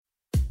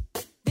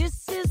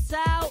this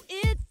how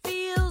it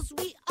feels.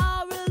 We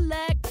are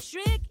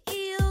electric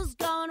eels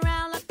going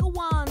round like a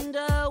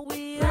wonder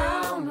wheel.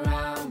 Round,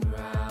 round,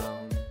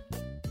 round.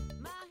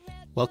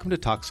 Welcome to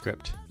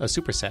TalkScript, a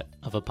superset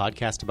of a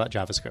podcast about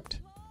JavaScript.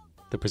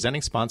 The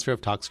presenting sponsor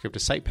of TalkScript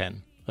is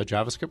SitePen, a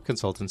JavaScript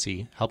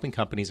consultancy helping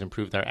companies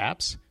improve their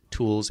apps,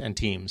 tools, and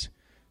teams.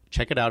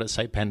 Check it out at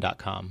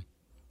sitepen.com.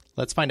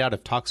 Let's find out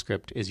if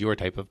TalkScript is your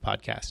type of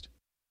podcast.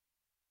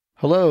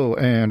 Hello,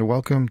 and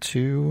welcome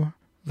to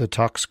the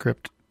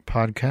TalkScript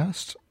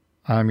podcast.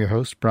 I'm your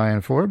host,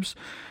 Brian Forbes.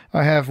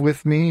 I have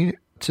with me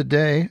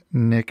today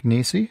Nick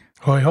Nisi.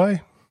 Hoi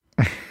hoi.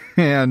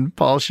 And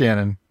Paul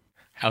Shannon.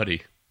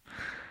 Howdy.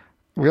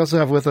 We also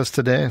have with us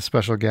today a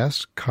special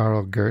guest,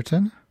 Carl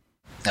Gerten.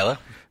 Hello.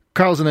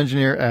 Carl's an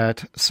engineer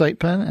at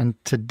SitePen, and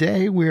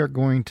today we are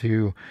going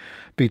to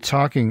be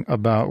talking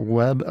about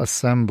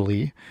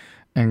WebAssembly.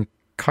 And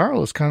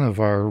Carl is kind of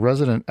our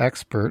resident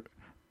expert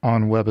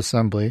on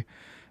WebAssembly.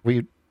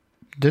 We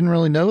didn't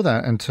really know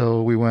that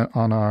until we went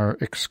on our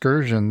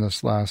excursion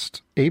this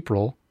last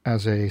April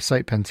as a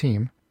SitePen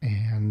team.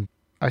 And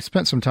I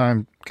spent some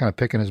time kind of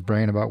picking his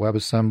brain about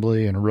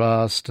WebAssembly and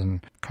Rust, and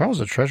Carl's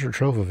a treasure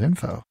trove of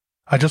info.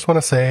 I just want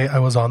to say I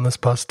was on this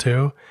bus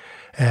too,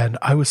 and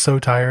I was so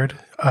tired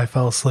I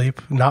fell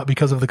asleep, not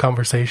because of the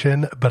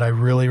conversation, but I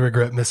really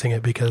regret missing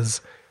it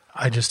because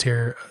I just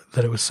hear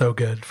that it was so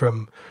good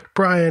from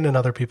Brian and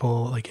other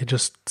people. Like, it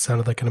just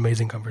sounded like an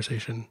amazing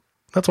conversation.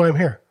 That's why I'm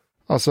here.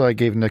 Also, I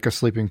gave Nick a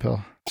sleeping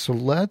pill. So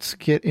let's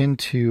get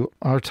into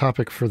our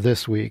topic for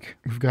this week.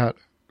 We've got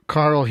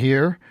Carl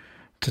here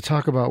to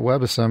talk about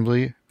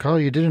WebAssembly. Carl,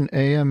 you did an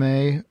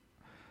AMA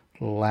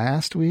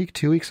last week,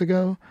 2 weeks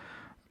ago,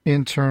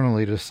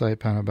 internally to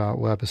SitePen about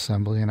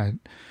WebAssembly. And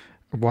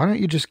why don't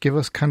you just give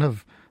us kind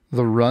of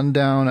the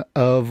rundown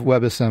of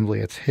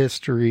WebAssembly, its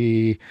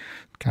history,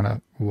 kind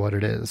of what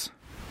it is.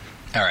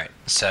 All right.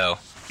 So,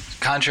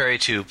 contrary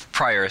to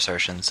prior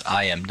assertions,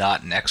 I am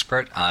not an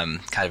expert. I'm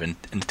kind of an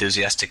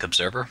enthusiastic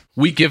observer.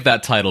 We give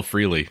that title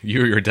freely.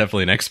 You're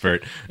definitely an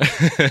expert.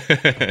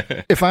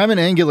 If I'm an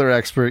Angular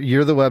expert,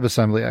 you're the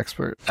WebAssembly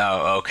expert.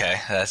 Oh, okay.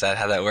 Is that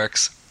how that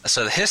works?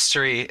 So the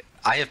history,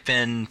 I have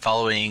been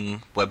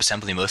following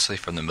WebAssembly mostly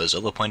from the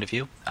Mozilla point of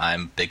view.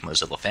 I'm a big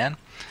Mozilla fan.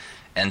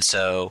 And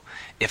so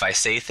if I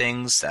say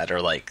things that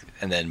are like,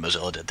 and then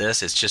Mozilla did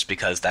this, it's just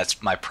because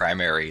that's my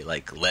primary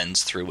like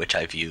lens through which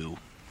I view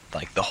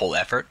like the whole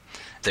effort.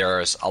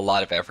 There's a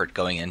lot of effort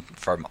going in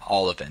from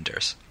all the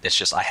vendors. It's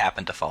just I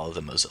happen to follow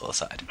the Mozilla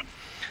side.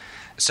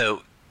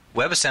 So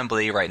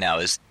WebAssembly right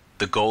now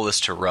the goal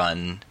is to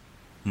run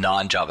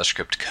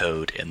non-JavaScript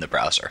code in the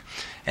browser,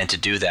 and to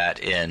do that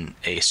in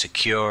a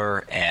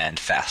secure and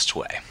fast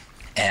way.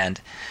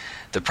 And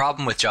the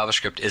problem with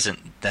JavaScript isn't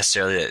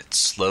necessarily that it's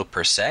slow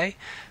per se,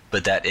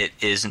 but that it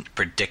isn't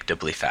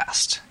predictably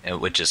fast,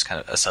 which is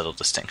kind of a subtle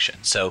distinction.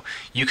 So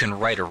you can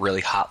write a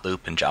really hot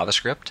loop in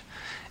JavaScript,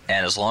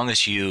 and as long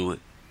as you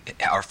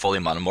are fully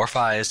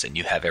monomorphized and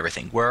you have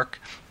everything work,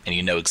 and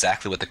you know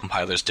exactly what the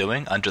compiler is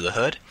doing under the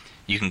hood,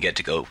 you can get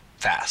to go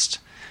fast.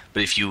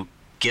 But if you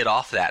get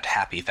off that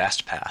happy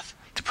fast path,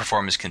 the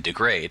performance can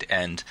degrade,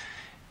 and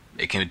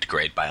it can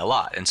degrade by a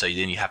lot. And so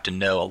then you have to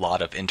know a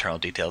lot of internal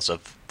details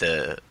of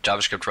the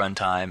JavaScript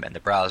runtime and the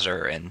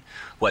browser and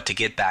what to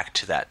get back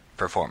to that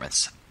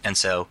performance. And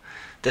so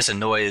this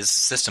annoys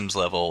systems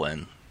level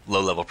and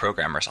low-level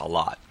programmers a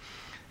lot.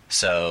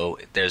 So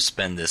there's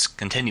been this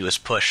continuous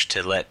push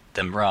to let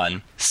them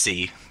run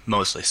C,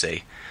 mostly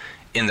C,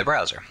 in the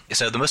browser.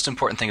 So the most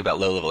important thing about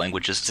low-level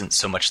languages isn't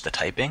so much the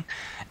typing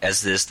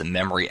as it is the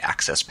memory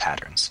access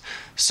patterns.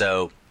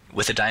 So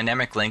with a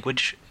dynamic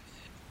language,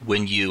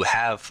 when you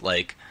have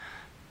like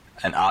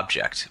an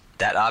object,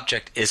 that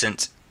object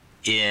isn't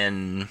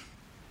in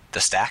the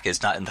stack,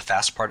 it's not in the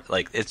fast part,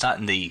 like it's not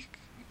in the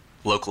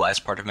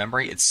localized part of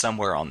memory, it's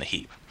somewhere on the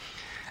heap.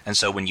 And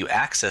so when you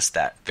access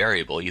that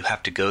variable, you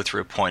have to go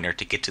through a pointer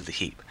to get to the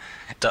heap.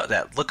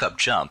 That lookup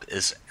jump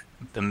is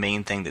the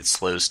main thing that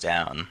slows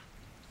down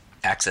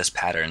access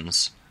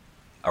patterns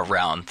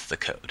around the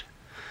code,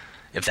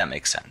 if that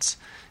makes sense.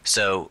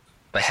 So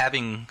by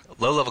having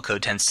low-level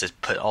code tends to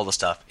put all the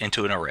stuff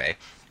into an array,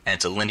 and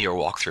it's a linear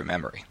walk through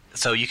memory.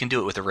 So you can do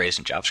it with arrays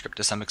in JavaScript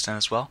to some extent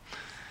as well.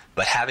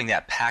 But having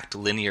that packed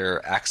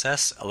linear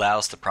access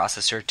allows the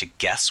processor to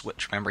guess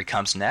which memory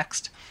comes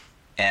next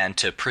and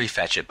to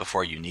prefetch it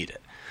before you need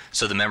it.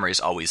 So the memory is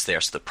always there,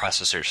 so the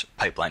processor's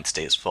pipeline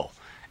stays full.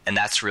 And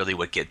that's really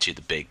what gets you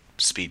the big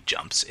speed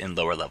jumps in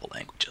lower level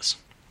languages.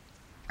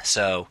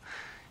 So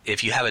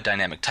if you have a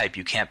dynamic type,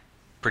 you can't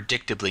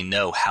predictably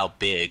know how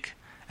big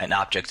an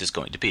object is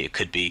going to be. It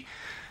could be,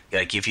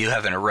 like if you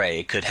have an array,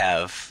 it could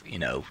have,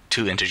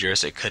 2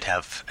 integers, it could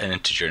have an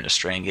integer and a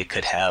string, it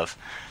could have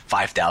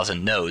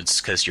 5,000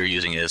 nodes because you're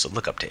using it as a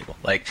lookup table.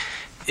 Like,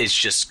 it's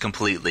just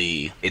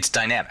completely, it's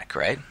dynamic,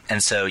 right?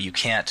 And so you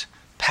can't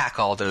pack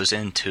all those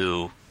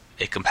into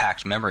a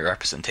compact memory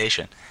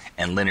representation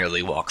and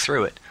linearly walk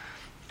through it.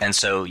 And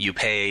so you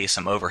pay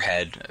some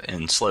overhead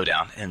and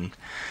slowdown. And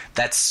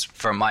that's,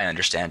 from my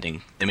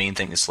understanding, the main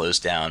thing that slows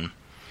down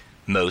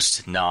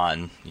most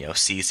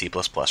C, C++,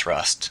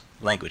 Rust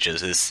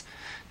languages is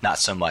not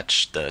so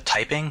much the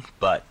typing,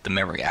 but the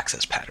memory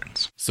access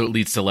patterns. So it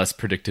leads to less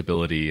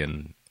predictability,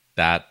 and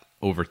that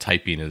over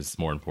typing is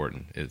more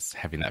important, is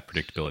having that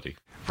predictability.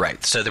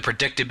 Right. So the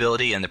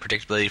predictability and the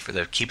predictability for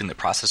keeping the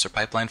processor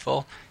pipeline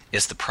full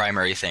is the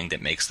primary thing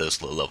that makes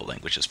those low-level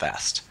languages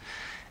fast.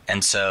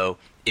 And so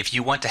if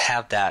you want to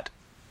have that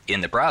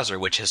in the browser,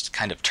 which has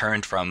kind of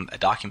turned from a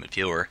document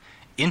viewer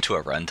into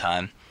a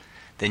runtime,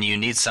 then you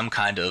need some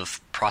kind of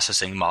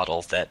processing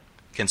model that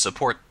can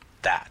support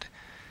that,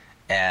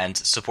 and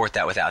support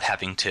that without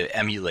having to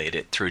emulate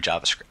it through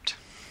JavaScript.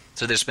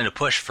 So there's been a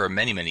push for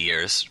many, many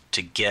years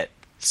to get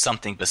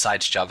something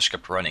besides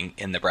JavaScript running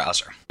in the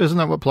browser. Isn't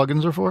that what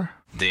plugins are for?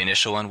 The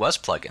initial one was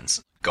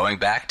plugins. Going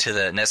back to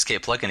the Netscape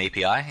plugin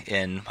API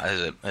in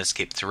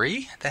Netscape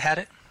 3 that had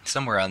it,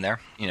 somewhere on there.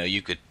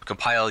 You could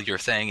compile your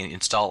thing and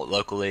install it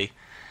locally,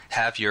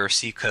 have your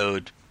C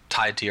code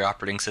tied to your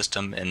operating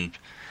system, and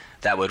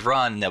that would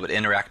run, and that would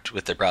interact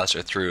with the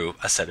browser through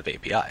a set of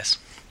APIs.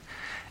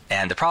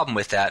 And the problem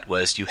with that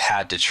was you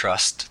had to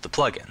trust the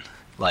plugin.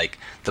 Like,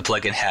 the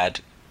plugin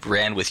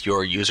ran with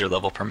your user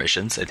level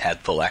permissions and had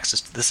full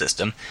access to the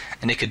system,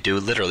 and it could do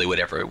literally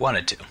whatever it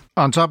wanted to.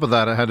 On top of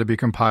that, it had to be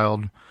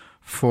compiled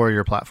for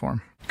your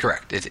platform.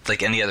 Correct. It's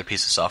like any other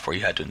piece of software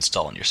you had to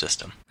install in your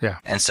system. Yeah.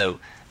 And so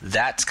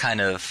that's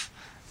kind of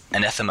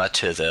anathema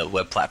to the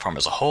web platform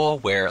as a whole,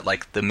 where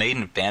like the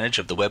main advantage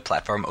of the web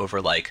platform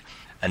over like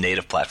a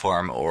native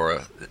platform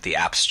or the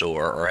App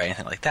Store or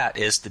anything like that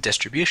is the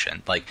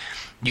distribution. Like,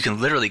 you can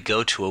literally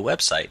go to a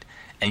website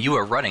and you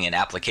are running an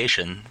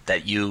application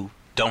that you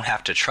don't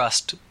have to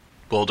trust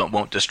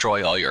won't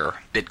destroy all your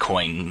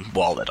Bitcoin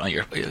wallet on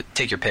your,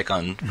 take your pick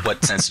on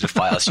what sensitive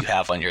files you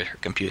have on your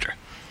computer.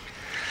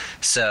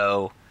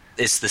 So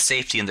it's the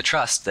safety and the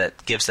trust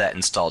that gives that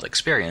installed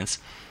experience,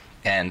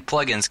 and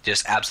plugins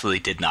just absolutely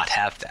did not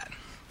have that.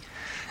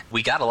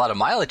 We got a lot of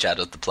mileage out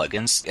of the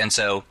plugins, and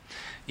so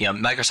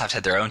Microsoft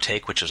had their own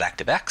take, which was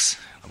ActiveX.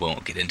 I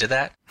won't get into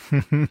that.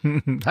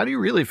 How do you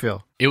really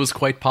feel? It was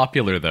quite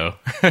popular, though.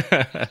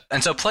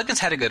 And so plugins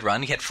had a good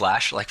run. You had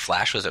Flash. Like,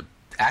 Flash was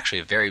actually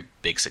a very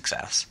big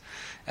success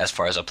as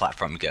far as a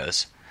platform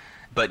goes.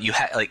 But you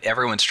had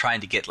everyone's trying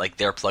to get like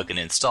their plugin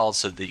installed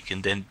so that you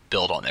can then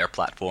build on their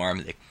platform,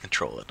 they can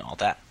control it and all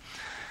that.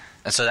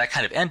 And so that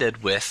kind of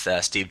ended with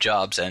Steve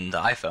Jobs and the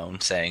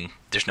iPhone saying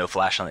there's no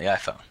Flash on the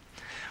iPhone.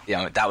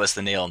 That was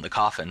the nail in the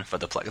coffin for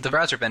the plugin. The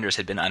browser vendors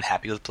had been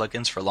unhappy with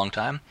plugins for a long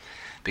time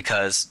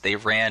because they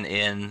ran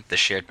in the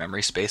shared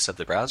memory space of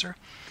the browser,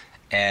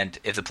 and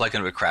if the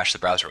plugin would crash, the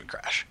browser would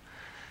crash.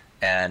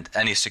 And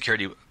any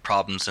security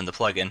problems in the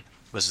plugin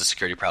was a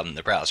security problem in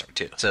the browser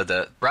too. So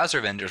the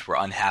browser vendors were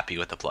unhappy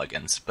with the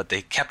plugins, but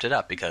they kept it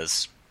up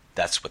because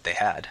that's what they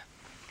had,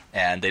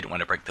 and they didn't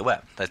want to break the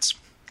web. That's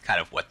kind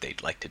of what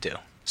they'd like to do.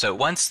 So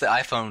once the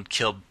iPhone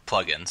killed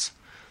plugins,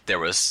 there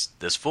was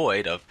this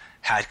void of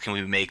how can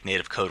we make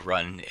native code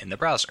run in the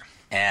browser?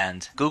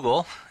 And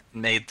Google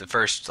made the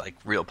first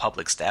real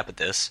public stab at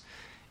this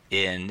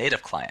in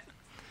Native Client,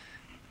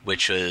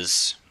 which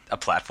was a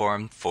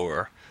platform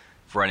for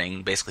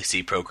running basically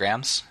C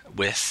programs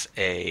with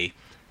a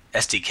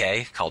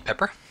SDK called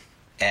Pepper.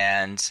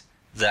 And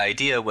the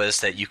idea was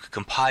that you could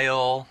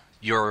compile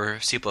your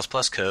C++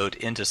 code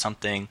into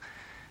something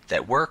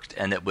that worked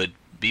and that would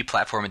be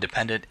platform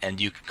independent,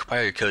 and you could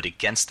compile your code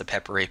against the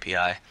Pepper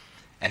API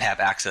and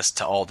have access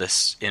to all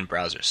this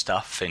in-browser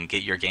stuff and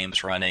get your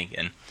games running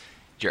and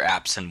your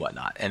apps and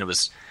whatnot. And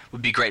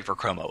would be great for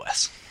Chrome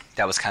OS.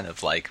 That was kind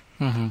of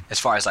as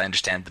far as I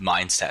understand, the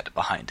mindset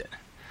behind it.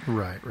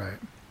 Right.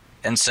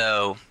 And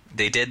so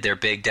they did their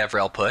big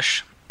DevRel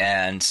push,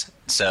 and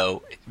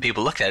so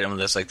people looked at it and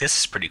was like, this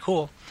is pretty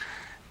cool.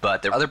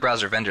 But the other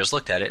browser vendors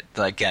looked at it,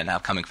 again, now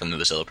coming from the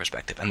Mozilla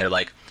perspective, and they're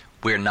like,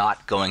 we're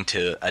not going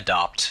to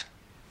adopt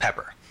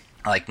Pepper.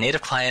 Like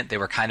Native Client, they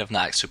were kind of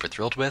not super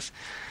thrilled with,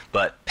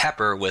 but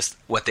Pepper was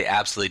what they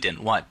absolutely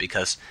didn't want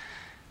because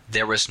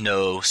there was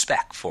no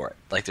spec for it.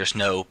 Like, there's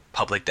no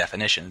public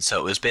definition. So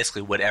it was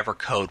basically whatever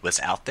code was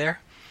out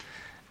there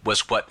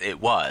was what it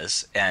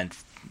was, and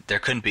there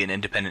couldn't be an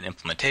independent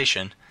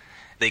implementation.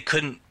 They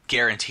couldn't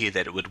guarantee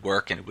that it would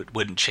work and it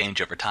wouldn't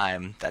change over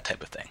time, that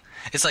type of thing.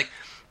 It's like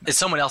it's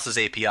someone else's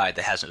API that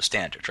has no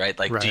standards, right?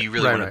 Like, do you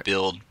really want to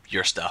build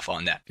your stuff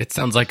on that? It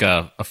sounds like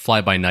a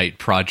fly-by-night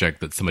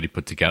project that somebody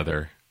put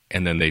together,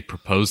 and then they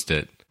proposed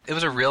it. It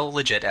was a real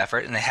legit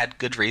effort, and they had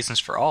good reasons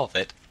for all of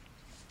it.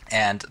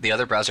 And the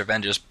other browser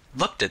vendors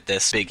looked at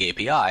this big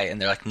API, and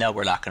they're like, no,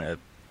 we're not going to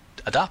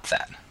adopt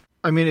that.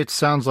 I mean, it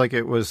sounds like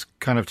it was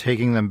kind of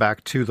taking them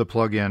back to the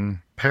plugin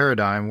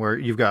paradigm where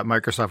you've got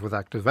Microsoft with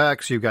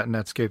ActiveX, you've got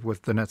Netscape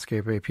with the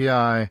Netscape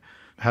API.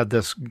 Had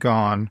this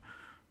gone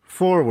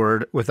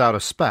forward without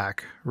a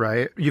spec,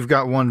 right? You've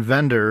got one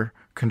vendor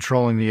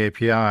controlling the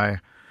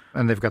API,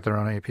 and they've got their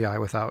own API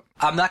without.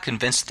 I'm not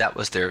convinced that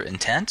was their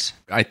intent.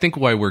 I think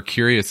why we're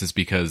curious is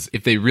because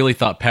if they really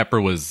thought Pepper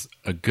was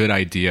a good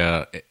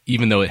idea,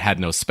 even though it had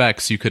no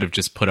specs, you could have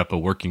just put up a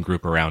working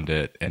group around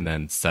it and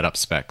then set up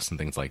specs and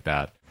things like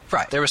that.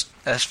 Right. There was,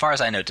 as far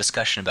as I know,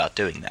 discussion about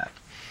doing that.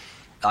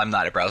 I'm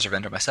not a browser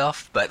vendor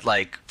myself, but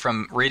like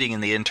from reading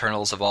in the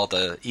internals of all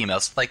the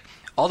emails, like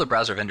all the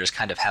browser vendors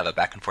kind of have a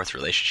back and forth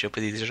relationship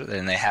with each other,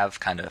 and they have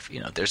kind of,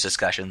 there's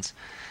discussions.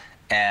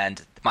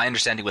 And my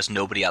understanding was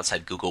nobody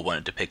outside Google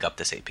wanted to pick up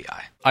this API.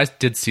 I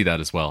did see that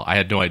as well. I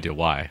had no idea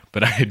why,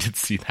 but I did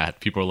see that.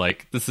 People were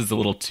like, this is a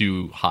little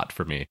too hot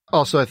for me.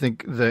 Also, I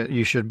think that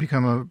you should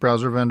become a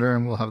browser vendor,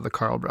 and we'll have the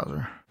Carl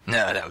browser.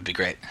 No, that would be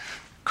great.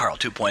 Carl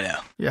 2.0.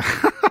 Yeah.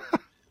 Just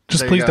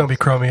There you please go. don't be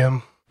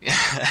Chromium.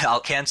 I'll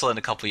cancel in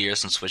a couple of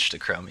years and switch to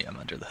Chromium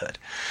under the hood.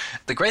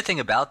 The great thing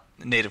about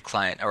native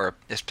client, or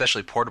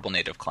especially portable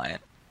native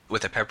client,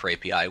 with the Pepper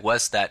API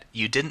was that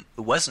it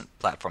wasn't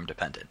platform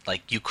dependent.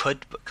 Like you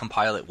could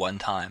compile it one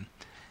time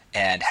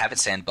and have it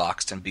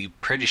sandboxed and be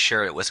pretty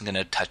sure it wasn't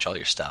going to touch all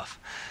your stuff.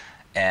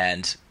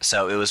 And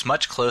so it was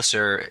much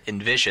closer in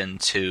vision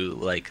to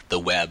like the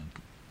web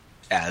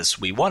as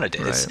we wanted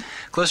it. It's Right.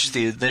 closer to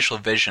the initial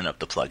vision of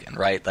the plugin,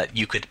 right? That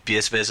you could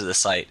just visit the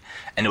site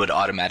and it would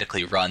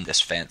automatically run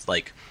this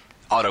like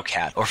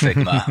AutoCAD or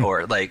Figma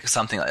or like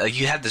something like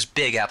you had this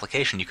big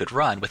application you could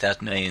run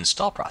without any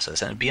install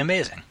process, and it'd be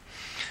amazing.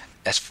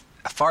 As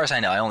far as I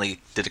know, I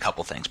only did a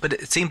couple things, but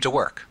it seemed to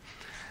work.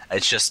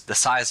 It's just the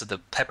size of the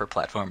Pepper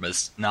platform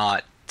was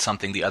not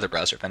something the other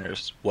browser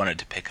vendors wanted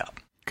to pick up.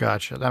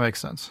 Gotcha. That makes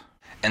sense.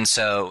 And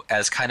so,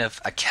 as kind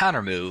of a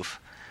counter move,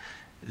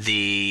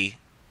 the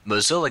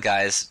Mozilla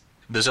guys,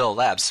 Mozilla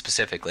Labs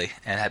specifically,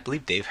 and I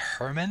believe Dave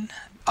Herman,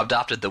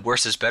 adopted the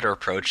worse is better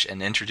approach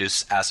and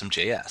introduced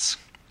ASM.js,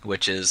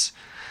 which is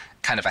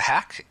kind of a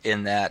hack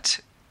in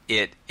that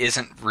it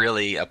isn't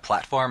really a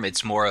platform.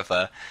 It's more of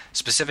a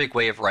specific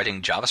way of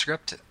writing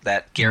JavaScript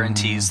that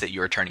guarantees that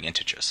you're returning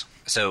integers.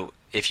 So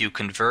if you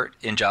convert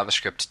in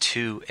JavaScript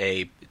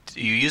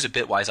you use a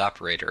bitwise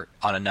operator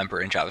on a number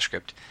in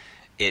JavaScript,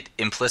 it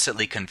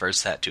implicitly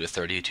converts that to a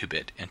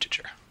 32-bit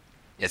integer.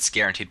 It's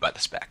guaranteed by the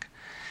spec.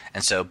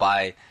 And so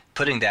by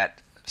putting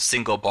that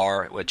single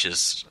bar, which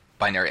is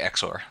binary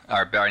XOR,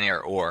 or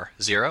binary OR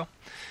 0,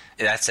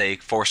 that's a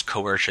forced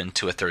coercion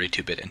to a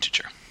 32-bit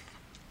integer.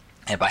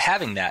 And by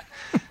having that,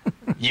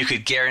 you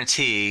could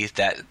guarantee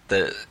that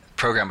the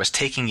program was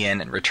taking in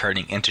and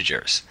returning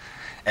integers.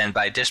 And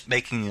by just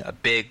making a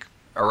big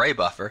array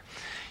buffer,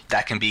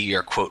 that can be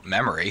your, quote,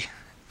 memory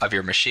of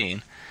your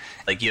machine.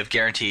 Like you have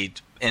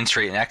guaranteed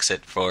entry and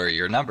exit for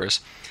your numbers.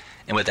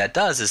 And what that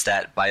does is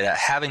that by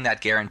having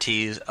that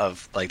guarantee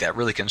of like that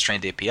really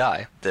constrained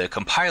API, the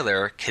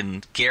compiler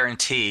can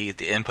guarantee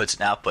the inputs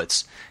and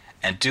outputs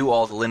and do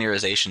all the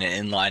linearization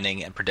and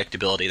inlining and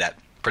predictability, that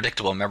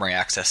predictable memory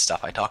access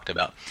stuff I talked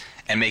about,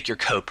 and make your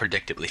code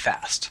predictably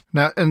fast.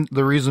 Now, and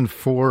the reason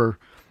for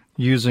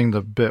using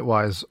the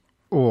bitwise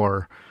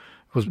OR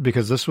was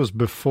because this was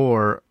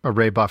before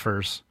array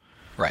buffers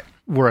Right.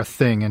 were a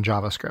thing in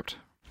JavaScript.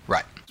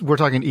 Right. We're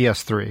talking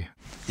ES3.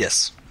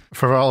 Yes.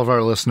 For all of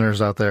our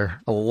listeners out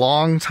there, a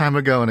long time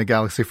ago in a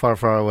galaxy far,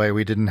 far away,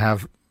 we didn't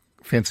have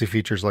fancy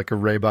features like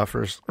array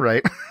buffers,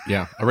 right?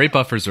 Yeah, array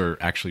buffers are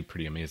actually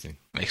pretty amazing.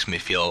 Makes me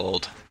feel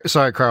old.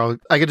 Sorry, Carl.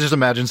 I could just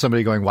imagine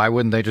somebody going, why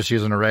wouldn't they just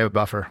use an array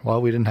buffer?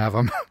 Well, we didn't have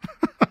them.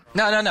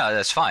 No,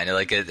 that's fine.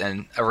 Like,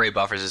 and array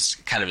buffers is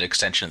kind of an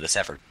extension of this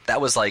effort. That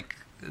was like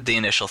the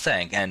initial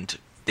thing, and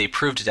they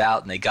proved it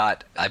out, and they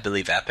got, I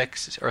believe, Epic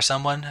or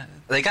someone.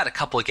 They got a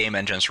couple of game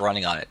engines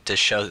running on it to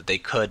show that they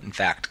could, in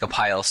fact,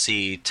 compile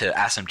C to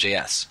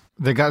ASM.js.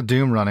 They got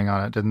Doom running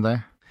on it, didn't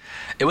they?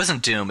 It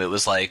wasn't Doom. It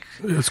was like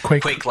It was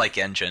Quake. Quake-like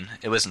engine.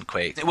 It wasn't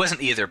Quake. It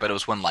wasn't either, but it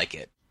was one like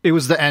it. It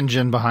was the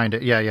engine behind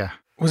it. Yeah.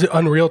 Was it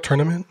Unreal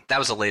Tournament? That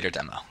was a later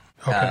demo.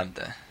 Okay.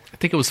 I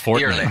think it was The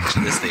early Fortnite.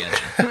 engine is the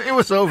engine, It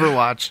was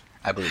Overwatch.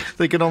 I believe.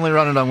 They could only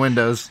run it on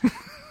Windows.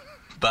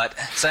 But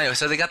so anyway,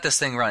 so they got this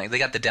thing running. They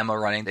got the demo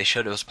running. They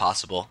showed it was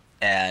possible.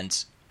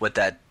 And what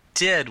that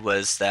did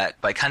was that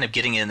by kind of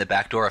getting it in the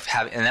back door of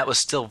having, and that was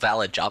still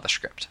valid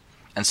JavaScript.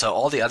 And so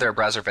all the other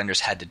browser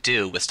vendors had to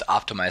do was to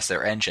optimize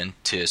their engine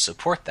to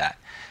support that.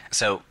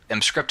 So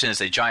Emscripten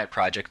is a giant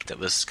project that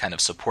was kind of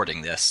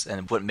supporting this,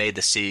 and what made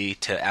the C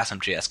to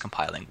ASM.js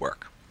compiling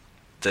work.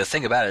 The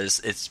thing about it is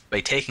it's by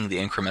taking the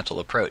incremental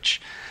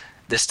approach.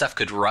 This stuff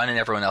could run in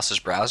everyone else's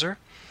browser,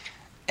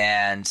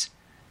 and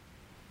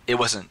it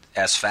wasn't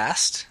as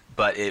fast,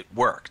 but it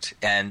worked.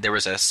 And there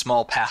was a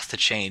small path to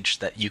change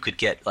that you could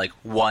get like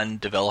one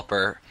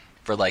developer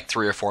for like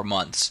 3 or 4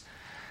 months,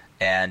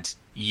 and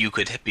you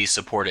could be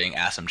supporting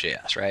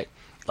ASM.js, right?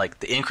 Like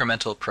the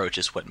incremental approach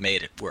is what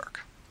made it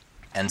work.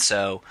 And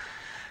so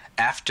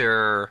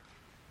after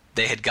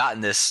they had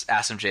gotten this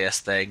ASM.js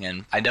thing,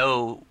 and I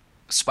know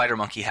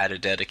SpiderMonkey had a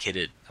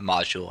dedicated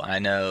module, and I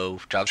know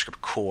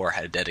JavaScript Core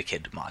had a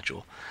dedicated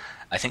module.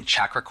 I think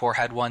Chakra Core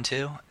had one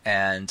too,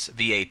 and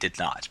V8 did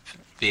not.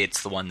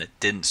 V8's the one that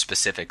didn't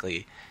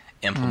specifically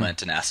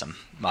implement an ASM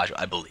module,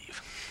 I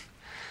believe.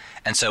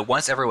 And so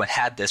once everyone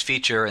had this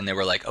feature and they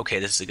were like, okay,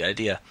 this is a good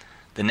idea,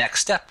 the next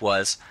step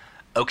was,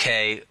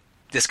 okay,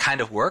 this kind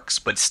of works,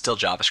 but it's still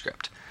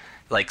JavaScript.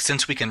 Like,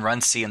 since we can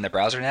run C in the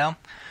browser now,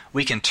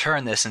 we can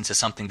turn this into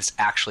something that's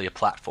actually a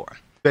platform.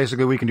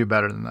 Basically, we can do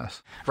better than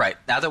this. Right.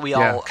 Now that we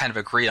Yeah. all kind of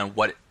agree on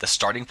what the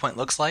starting point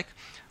looks like,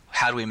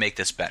 how do we make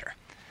this better?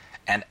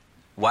 And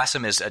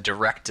WASM is a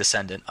direct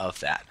descendant of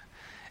that.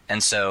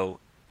 And so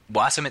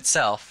WASM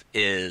itself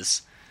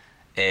is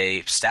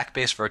a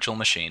stack-based virtual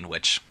machine,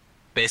 which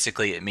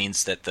basically it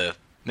means that the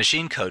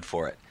machine code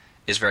for it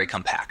is very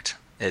compact.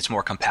 It's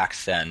more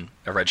compact than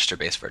a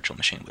register-based virtual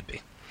machine would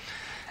be.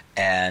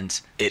 And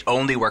it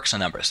only works on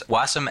numbers.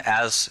 WASM,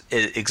 as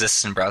it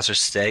exists in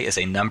browsers today, is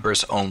a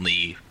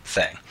numbers-only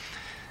thing.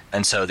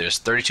 And so there's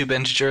 32-bit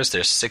integers,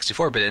 there's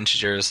 64-bit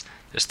integers,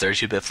 there's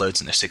 32-bit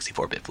floats, and there's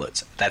 64-bit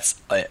floats. That's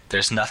it.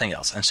 There's nothing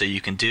else. And so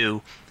you can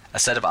do a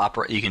set of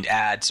you can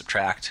add,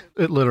 subtract.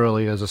 It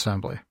literally is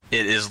assembly.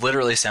 It is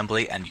literally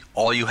assembly, and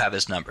all you have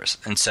is numbers.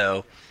 And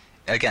so,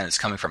 again, it's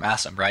coming from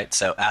ASM, right?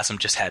 So ASM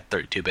just had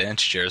 32-bit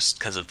integers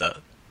because of the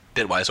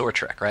bitwise OR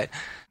trick, right?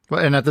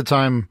 Well, and at the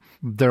time,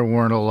 there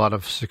weren't a lot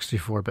of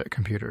 64-bit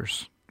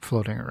computers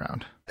floating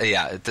around.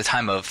 Yeah, at the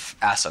time of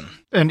ASM.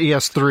 And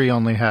ES3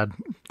 only had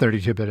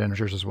 32-bit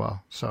integers as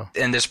well. So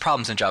And there's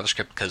problems in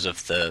JavaScript because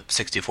of the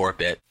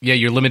 64-bit. Yeah,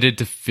 you're limited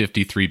to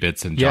 53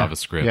 bits in Yeah,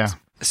 JavaScript. yeah.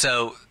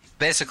 So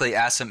basically,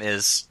 ASM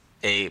is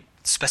a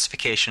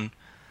specification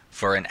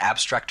for an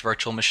abstract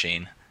virtual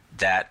machine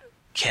that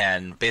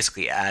can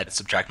basically add,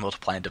 subtract,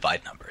 multiply, and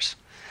divide numbers.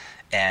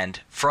 And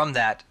from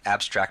that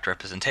abstract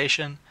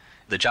representation,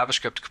 the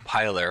JavaScript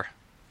compiler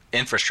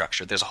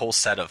infrastructure, there's a whole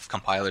set of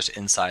compilers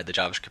inside the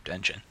JavaScript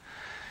engine,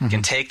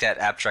 can take that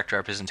abstract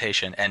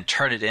representation and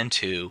turn it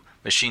into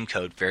machine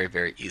code very,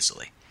 very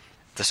easily.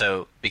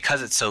 So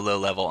because it's so low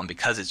level and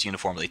because it's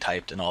uniformly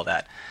typed and all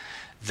that,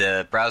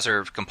 the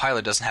browser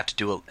compiler doesn't have to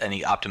do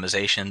any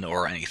optimization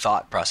or any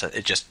thought process.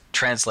 It just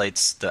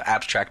translates the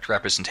abstract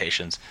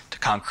representations to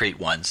concrete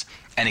ones,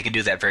 and it can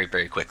do that very,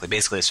 very quickly,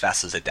 basically as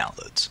fast as it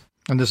downloads.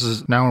 And this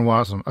is now in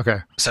WASM.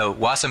 Okay. So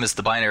WASM is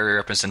the binary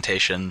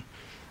representation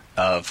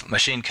of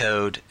machine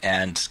code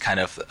and kind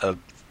of a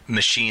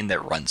machine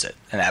that runs it,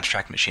 an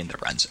abstract machine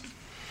that runs it.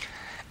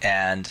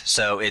 And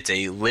so it's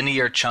a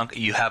linear chunk.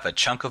 You have a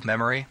chunk of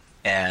memory,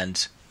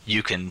 and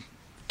you can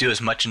do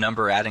as much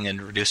number adding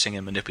and reducing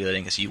and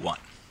manipulating as you want.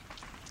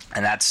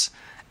 And that's,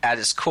 at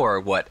its core,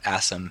 what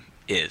ASM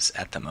is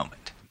at the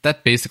moment.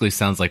 That basically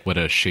sounds like what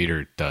a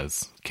shader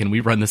does. Can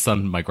we run this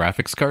on my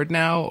graphics card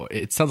now?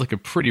 It sounds like a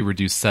pretty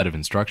reduced set of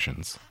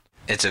instructions.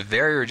 It's a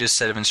very reduced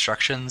set of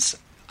instructions.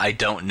 I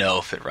don't know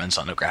if it runs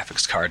on a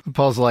graphics card.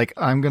 Paul's like,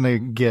 I'm going to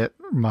get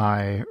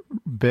my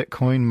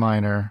Bitcoin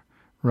miner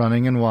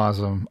running in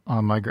WASM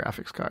on my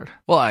graphics card.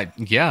 Well,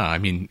 I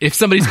mean, if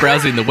somebody's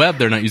browsing the web,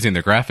 they're not using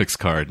their graphics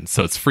card,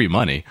 so it's free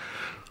money.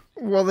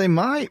 Well, they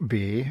might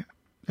be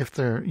if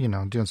they're,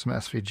 doing some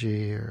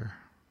SVG or...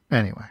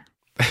 Anyway.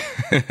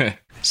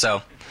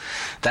 So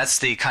that's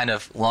the kind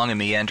of long and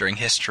meandering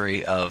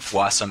history of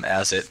WASM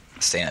as it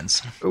stands.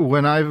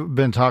 When I've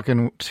been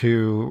talking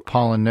to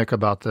Paul and Nick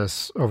about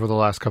this over the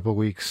last couple of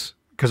weeks,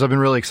 because I've been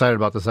really excited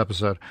about this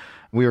episode,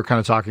 we were kind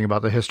of talking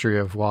about the history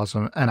of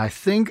WASM, and I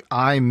think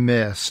I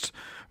missed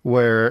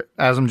where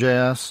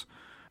ASM.js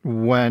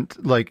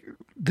went, like,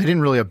 they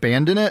didn't really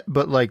abandon it,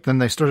 but, like, then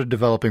they started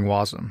developing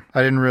WASM.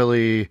 I didn't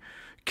really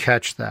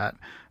catch that.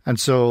 And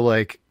so,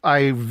 like,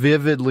 I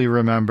vividly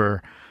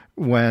remember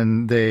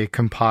when they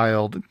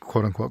compiled,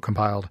 quote unquote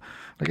compiled,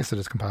 I guess it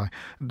is compiling,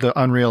 the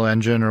Unreal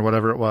Engine or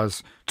whatever it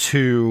was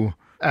to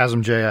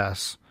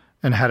ASM.js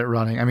and had it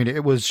running. I mean,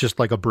 it was just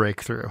like a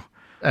breakthrough.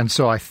 And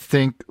so I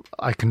think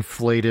I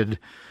conflated,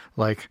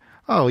 like,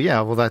 oh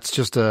yeah, well that's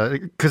just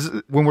because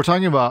when we're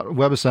talking about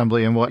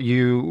WebAssembly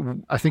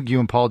and I think you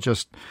and Paul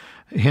just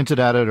hinted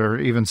at it or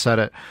even said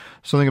it,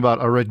 something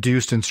about a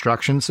reduced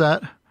instruction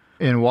set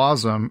in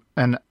WASM.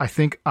 And I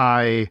think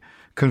I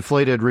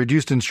conflated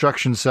reduced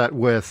instruction set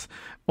with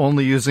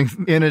only using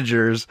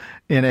integers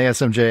in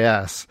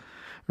ASM.js,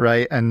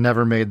 right? And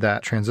never made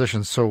that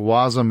transition. So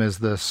WASM is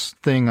this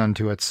thing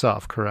unto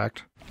itself,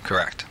 correct?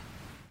 Correct.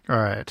 All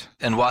right.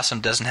 And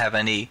WASM doesn't have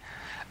any,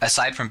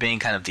 aside from being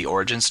kind of the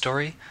origin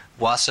story,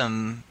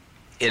 WASM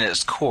in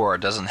its core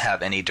doesn't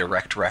have any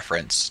direct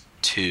reference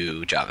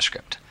to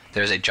JavaScript.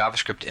 There's a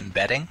JavaScript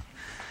embedding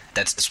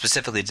that's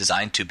specifically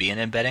designed to be an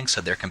embedding,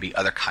 so there can be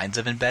other kinds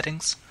of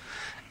embeddings.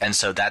 And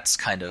so that's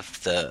kind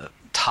of the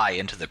tie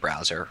into the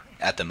browser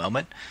at the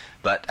moment.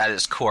 But at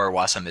its core,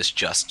 WASM is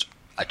just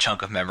a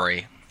chunk of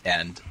memory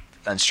and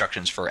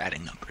instructions for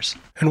adding numbers.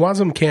 And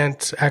WASM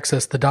can't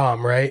access the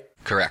DOM, right?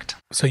 Correct.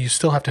 So you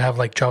still have to have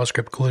like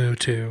JavaScript glue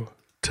to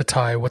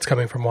tie what's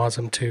coming from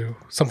WASM to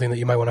something that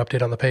you might want to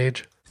update on the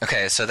page.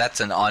 Okay, so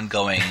that's an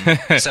ongoing.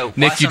 So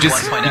Nick, WASM you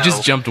 1.0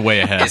 just jumped way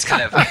ahead. It's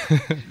kind of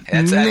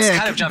it's Nick,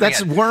 kind of jumping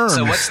that's ahead. worms.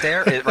 So what's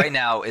there right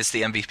now is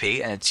the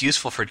MVP, and it's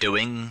useful for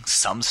doing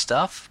some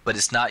stuff, but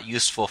it's not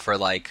useful for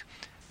like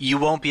you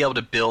won't be able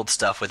to build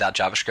stuff without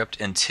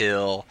JavaScript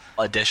until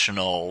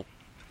additional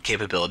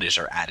capabilities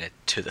are added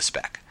to the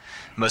spec.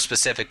 Most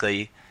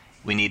specifically,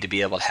 we need to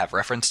be able to have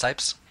reference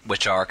types,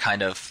 which are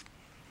kind of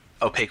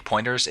opaque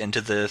pointers into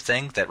the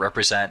thing that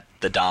represent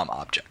the DOM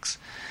objects.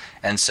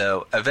 And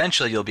so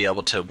eventually you'll be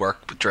able to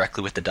work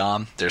directly with the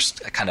DOM. There's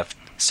a kind of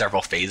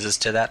several phases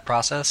to that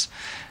process.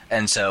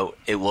 And so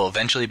it will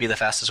eventually be the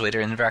fastest way to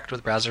interact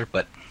with the browser,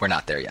 but we're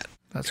not there yet.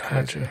 That's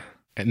crazy.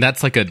 And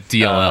that's like a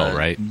DLL,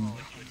 right?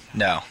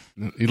 No.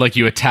 Like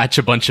you attach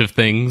a bunch of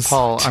things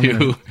Paul,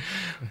 to...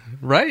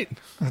 Right?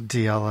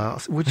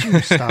 DLL. Would you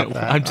stop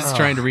that? I'm just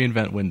trying to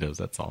reinvent Windows,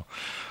 that's all.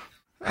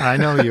 I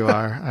know you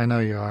are. I know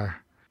you are.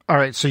 All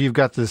right, so you've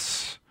got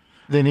this.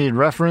 They need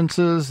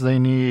references. They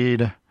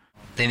need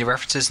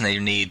references, and they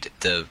need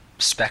the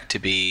spec to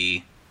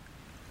be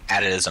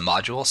added as a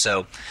module.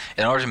 So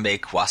in order to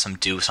make Wasm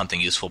do something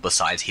useful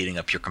besides heating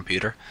up your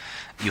computer,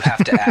 you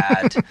have to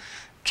add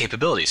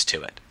capabilities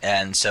to it.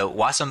 And so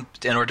Wasm,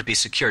 in order to be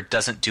secure,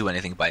 doesn't do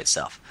anything by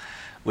itself.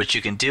 What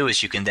you can do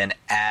is you can then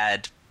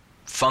add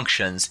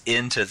functions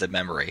into the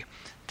memory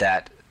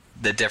that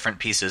the different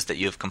pieces that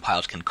you've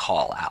compiled can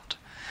call out.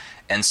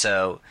 And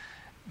so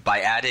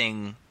by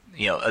adding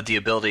the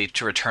ability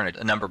to return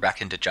a number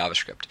back into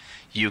JavaScript,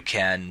 you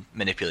can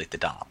manipulate the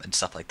DOM and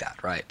stuff like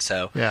that, right?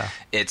 So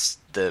it's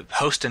the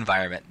host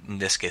environment, in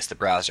this case the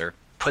browser,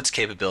 puts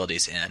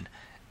capabilities in,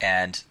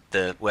 and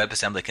the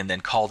WebAssembly can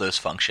then call those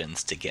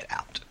functions to get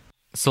out.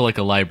 So like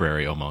a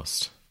library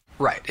almost.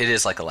 Right, it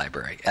is like a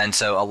library. And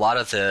so a lot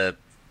of the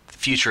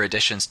future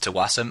additions to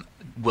Wasm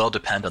will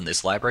depend on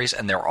these libraries,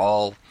 and they're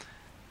all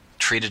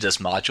treated as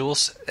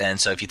modules. And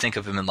so if you think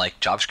of them in like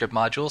JavaScript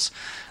modules,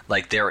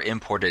 like they're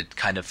imported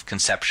kind of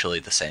conceptually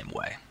the same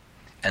way.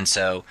 And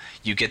so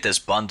you get this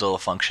bundle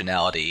of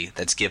functionality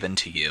that's given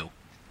to you,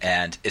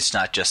 and it's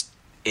not just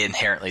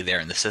inherently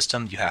there in the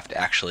system. You have to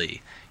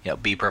actually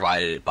be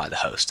provided by the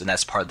host, and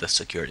that's part of the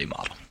security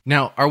model.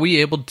 Now, are we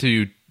able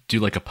to do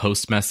like a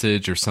post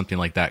message or something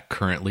like that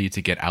currently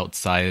to get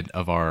outside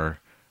of our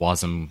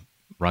Wasm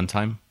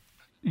runtime?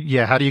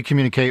 Yeah, how do you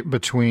communicate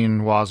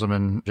between Wasm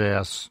and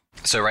JS?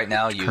 So right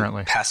now you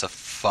currently pass a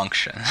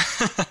function.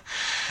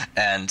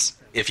 And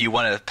if you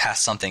want to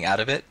pass something out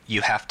of it,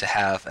 you have to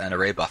have an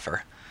array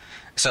buffer.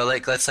 So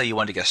like let's say you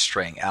want to get a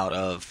string out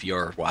of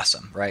your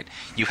Wasm, right?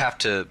 You have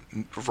to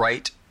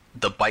write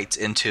the bytes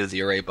into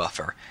the array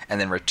buffer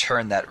and then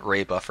return that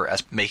array buffer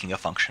as making a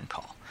function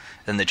call.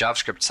 Then the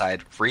JavaScript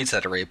side reads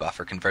that array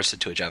buffer, converts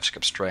it to a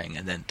JavaScript string,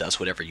 and then does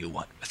whatever you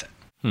want with it.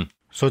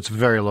 So it's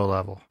very low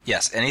level.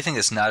 Yes, anything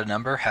that's not a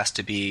number has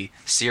to be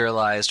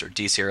serialized or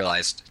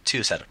deserialized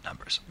to a set of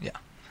numbers. Yeah.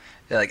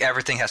 Like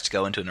everything has to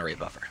go into an array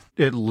buffer.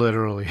 It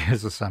literally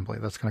is assembly.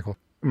 That's kind of cool.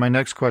 My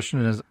next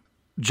question is,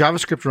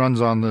 JavaScript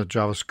runs on the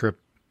JavaScript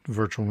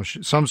virtual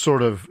machine, some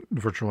sort of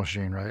virtual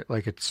machine, right?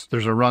 Like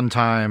there's a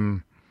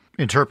runtime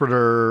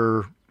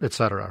interpreter,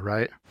 etc.,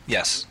 right?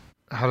 Yes.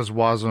 How does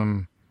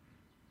Wasm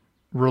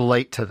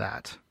relate to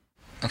that?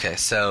 Okay,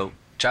 so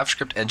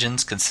JavaScript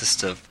engines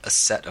consist of a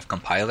set of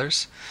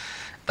compilers.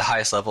 The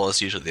highest level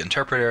is usually the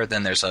interpreter.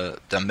 Then there's the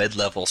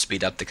mid-level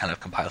speed up that kind of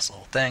compiles the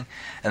whole thing.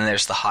 And then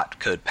there's the hot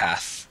code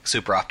path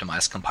super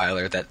optimized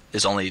compiler that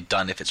is only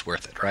done if it's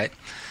worth it, right?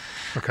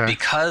 Okay.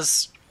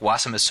 Because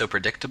Wasm is so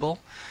predictable,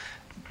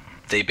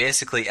 they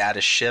basically add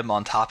a shim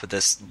on top of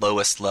this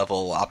lowest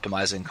level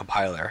optimizing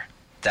compiler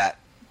that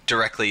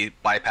directly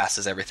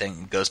bypasses everything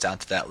and goes down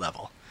to that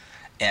level.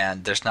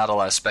 And there's not a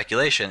lot of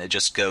speculation. It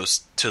just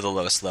goes to the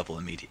lowest level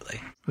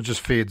immediately. It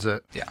just feeds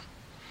it. Yeah.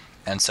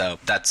 And so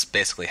that's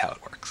basically how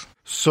it works.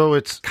 So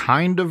it's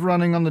kind of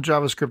running on the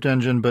JavaScript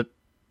engine, but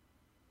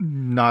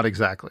not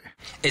exactly.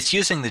 It's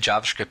using the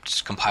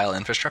JavaScript compile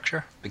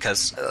infrastructure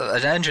because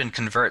an engine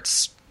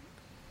converts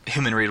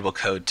human-readable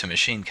code to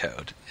machine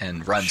code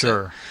and runs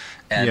it.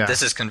 And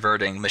this is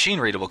converting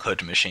machine-readable code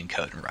to machine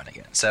code and running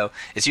it. So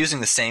it's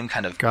using the same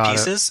kind of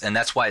pieces, and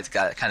that's why it's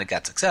kind of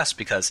got success,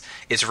 because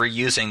it's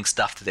reusing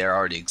stuff that there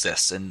already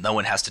exists, and no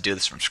one has to do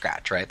this from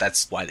scratch, right?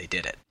 That's why they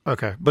did it.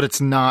 Okay, but it's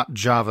not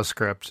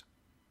JavaScript.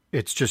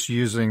 It's just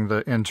using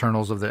the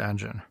internals of the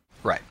engine.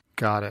 Right.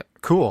 Got it.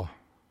 Cool.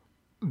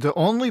 The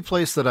only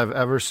place that I've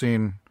ever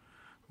seen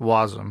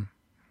Wasm,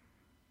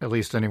 at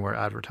least anywhere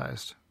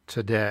advertised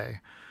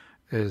today,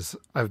 is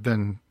I've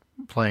been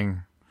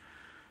playing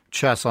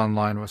chess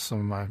online with some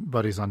of my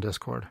buddies on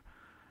Discord,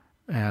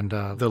 and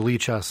the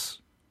Lichess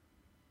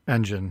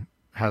engine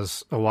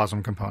has a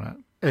Wasm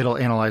component. It'll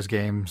analyze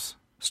games,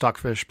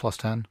 Stockfish plus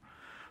 10,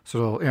 so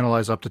it'll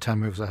analyze up to 10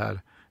 moves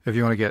ahead. If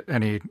you want to get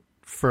any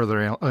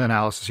further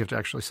analysis, you have to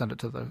actually send it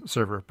to the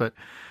server. But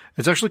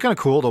it's actually kind of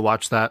cool to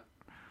watch that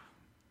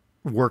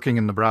working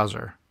in the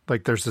browser.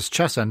 Like there's this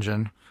chess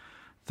engine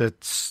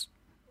that's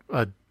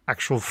an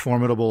actual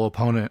formidable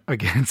opponent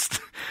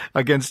against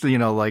like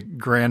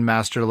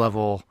grandmaster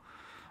level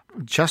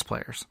chess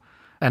players,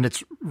 and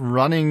it's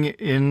running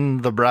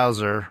in the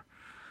browser.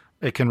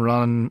 It can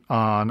run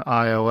on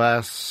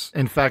iOS.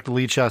 In fact,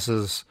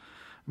 Lichess's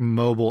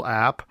mobile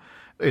app,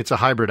 it's a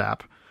hybrid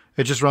app.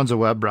 It just runs a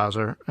web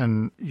browser,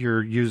 and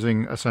you're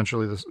using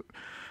essentially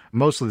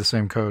mostly the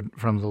same code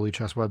from the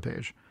Lichess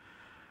webpage.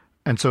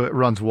 And so it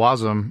runs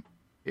Wasm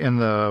in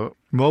the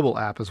mobile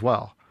app as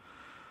well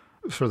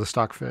for the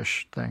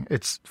Stockfish thing.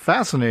 It's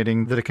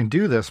fascinating that it can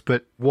do this,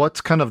 but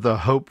what's kind of the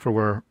hope for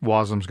where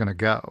Wasm's going to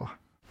go?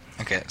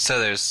 Okay, so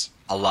there's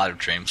a lot of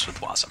dreams with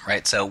Wasm,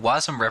 right? So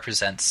Wasm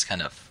represents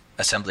kind of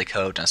assembly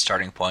code and a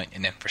starting point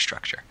in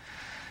infrastructure.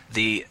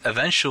 The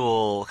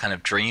eventual kind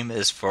of dream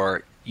is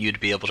for you to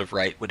be able to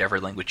write whatever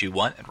language you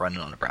want and run it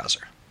on a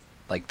browser.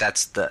 Like,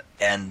 that's the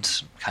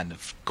end kind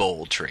of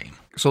goal dream.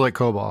 So like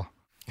COBOL.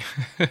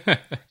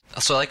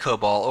 So like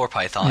COBOL or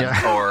Python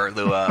or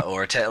Lua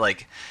or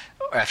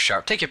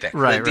F#. Take your pick.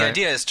 Right, the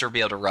idea is to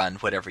be able to run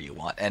whatever you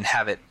want and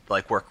have it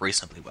like work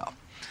reasonably well.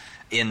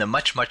 In the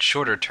much, much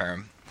shorter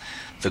term,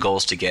 the goal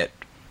is to get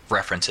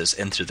references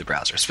into the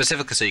browser,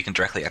 specifically so you can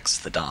directly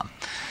access the DOM.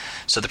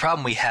 So the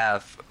problem we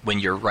have when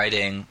you're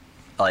writing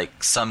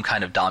like some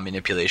kind of DOM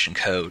manipulation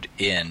code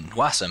in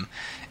WASM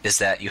is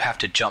that you have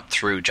to jump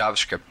through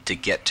JavaScript to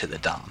get to the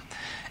DOM.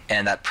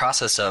 And that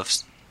process of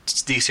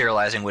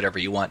deserializing whatever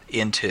you want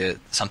into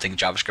something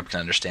JavaScript can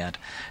understand,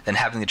 then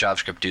having the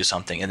JavaScript do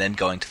something, and then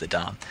going to the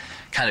DOM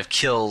kind of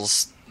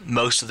kills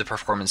most of the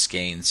performance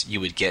gains you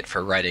would get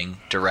for writing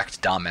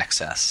direct DOM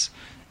access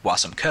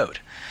WASM code.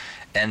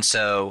 And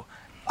so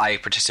I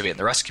participate in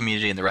the Rust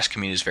community, and the Rust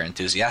community is very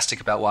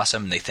enthusiastic about WASM,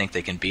 and they think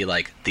they can be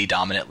like the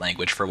dominant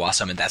language for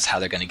WASM, and that's how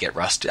they're going to get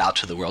Rust out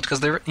to the world,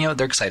 because they're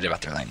excited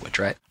about their language,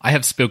 right? I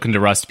have spoken to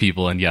Rust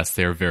people, and yes,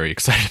 they're very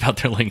excited about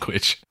their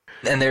language.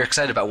 And they're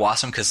excited about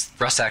WASM because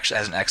Rust actually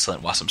has an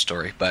excellent WASM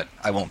story, but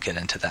I won't get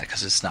into that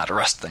because it's not a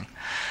Rust thing.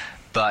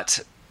 But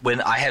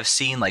when I have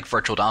seen like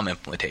virtual DOM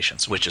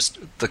implementations, which is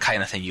the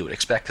kind of thing you would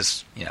expect,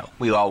 because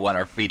we all want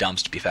our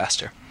VDOMs to be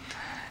faster,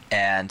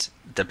 and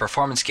the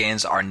performance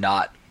gains are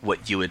not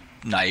what you would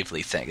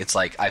naively think. It's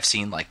like I've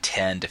seen like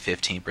 10 to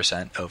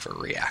 15% over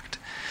React,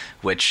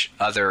 which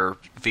other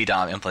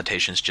VDOM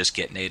implementations just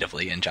get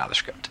natively in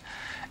JavaScript.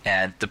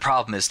 And the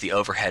problem is the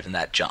overhead in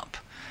that jump.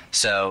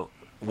 So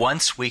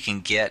once we can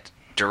get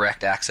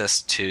direct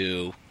access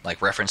to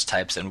like reference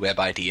types and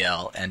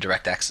WebIDL and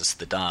direct access to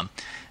the DOM,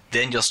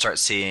 then you'll start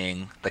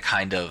seeing the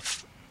kind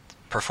of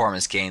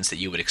performance gains that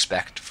you would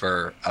expect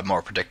for a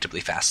more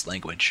predictably fast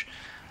language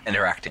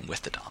interacting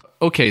with the DOM.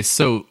 Okay,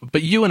 so,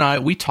 but you and I,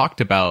 we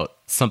talked about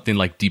something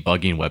like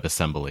debugging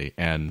WebAssembly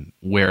and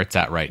where it's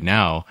at right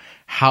now.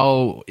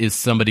 How is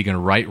somebody going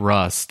to write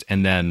Rust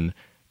and then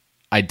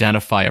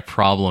identify a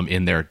problem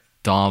in their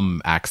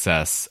DOM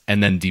access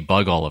and then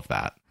debug all of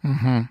that?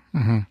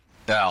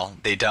 Well,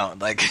 they don't.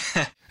 Like,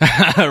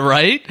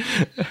 right?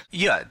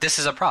 Yeah, this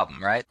is a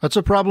problem, right? That's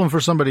a problem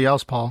for somebody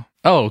else, Paul.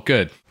 Oh,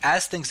 good.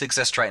 As things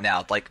exist right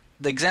now, like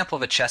the example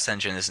of a chess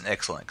engine is an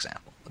excellent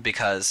example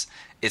because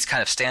it's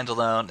kind of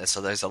standalone, and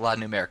so there's a lot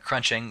of numeric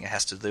crunching. It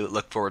has to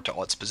look forward to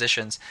all its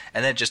positions,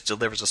 and then it just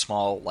delivers a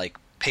small like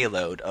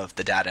payload of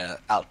the data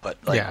output,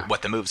 like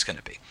what the move's going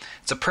to be.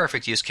 It's a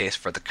perfect use case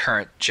for the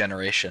current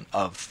generation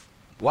of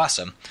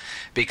WASM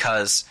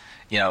because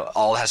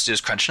all it has to do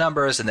is crunch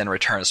numbers and then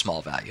return a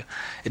small value.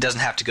 It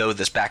doesn't have to go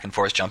this back and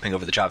forth jumping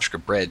over the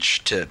JavaScript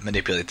bridge to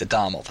manipulate the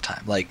DOM all the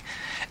time.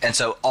 And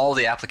so all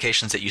the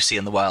applications that you see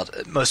in the wild,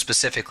 most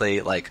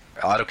specifically like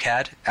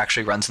AutoCAD,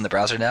 actually runs in the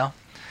browser now.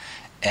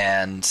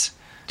 And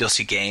you'll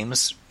see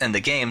games, and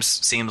the games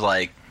seems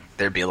like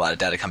there'd be a lot of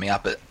data coming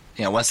out, but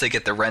once they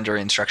get the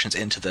rendering instructions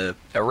into the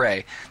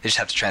array, they just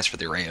have to transfer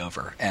the array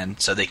over, and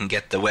so they can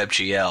get the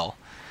WebGL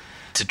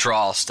to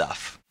draw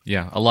stuff.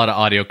 Yeah, a lot of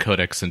audio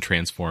codecs and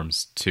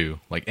transforms too,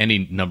 like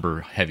any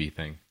number heavy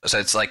thing. So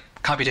it's like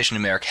computation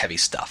numeric heavy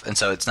stuff, and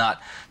so it's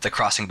not the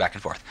crossing back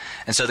and forth.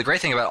 And so the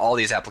great thing about all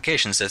these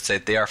applications is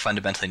that they are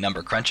fundamentally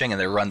number crunching, and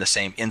they run the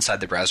same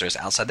inside the browser as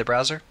outside the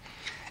browser.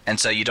 And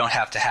so you don't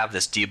have to have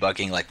this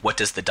debugging, like what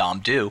does the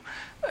DOM do?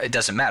 It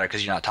doesn't matter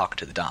because you're not talking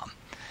to the DOM.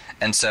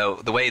 And so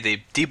the way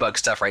they debug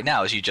stuff right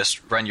now is you just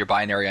run your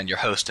binary on your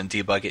host and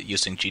debug it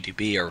using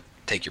GDB or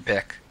take your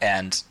pick,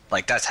 and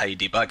like that's how you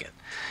debug it.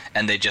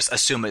 And they just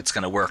assume it's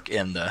going to work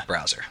in the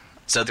browser.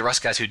 So the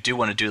Rust guys who do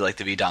want to do like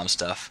the VDOM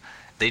stuff,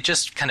 they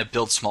just kind of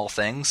build small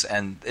things,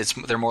 and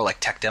they're more like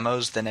tech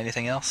demos than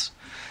anything else.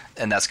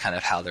 And that's kind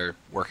of how they're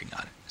working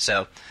on it.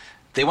 So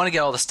they want to get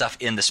all the stuff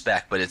in the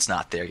spec, but it's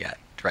not there yet.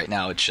 Right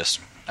now, it's just,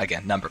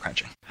 again, number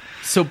crunching.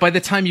 So by the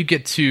time you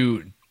get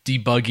to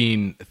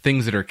debugging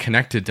things that are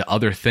connected to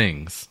other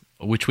things,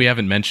 which we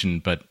haven't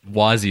mentioned, but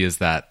WASI is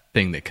that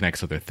thing that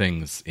connects other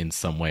things in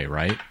some way,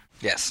 right?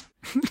 Yes.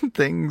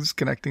 Things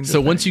connecting to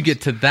So once things. you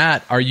get to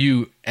that, are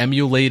you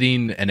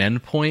emulating an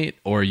endpoint,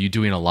 or are you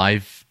doing a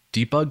live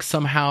debug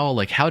somehow?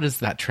 Like, how does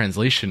that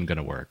translation going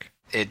to work?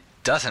 It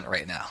doesn't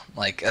right now.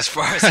 Like, as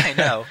far as I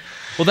know.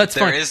 Well, that's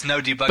there fine. is no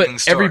debugging but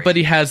story.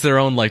 Everybody has their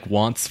own like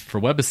wants for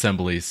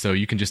WebAssembly, so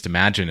you can just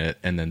imagine it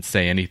and then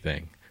say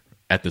anything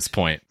at this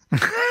point.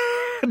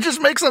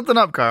 Just make something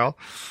up, Carl.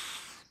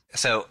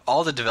 So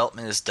all the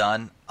development is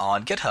done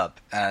on GitHub,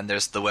 and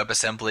there's the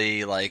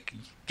WebAssembly like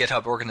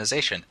GitHub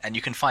organization, and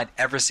you can find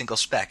every single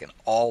spec and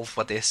all of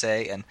what they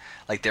say, and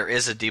like there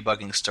is a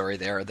debugging story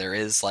there. There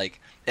is like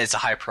it's a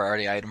high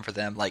priority item for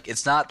them. Like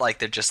it's not like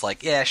they're just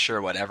like, yeah,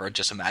 sure, whatever,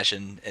 just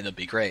imagine it'll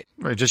be great.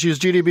 Right, just use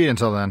GDB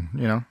until then,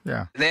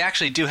 yeah. They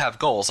actually do have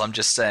goals. I'm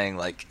just saying,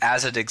 like,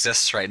 as it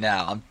exists right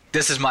now,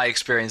 this is my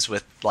experience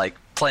with like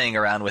playing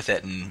around with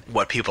it and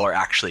what people are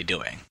actually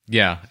doing.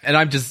 Yeah, and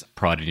I'm just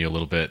prodding you a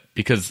little bit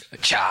because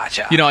Cha.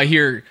 I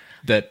hear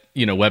that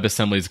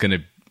WebAssembly is going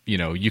to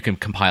you can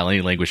compile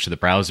any language to the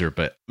browser,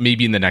 but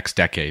maybe in the next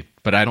decade.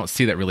 But I don't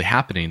see that really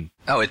happening.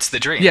 Oh, it's the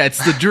dream. Yeah,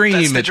 it's the dream.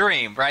 That's the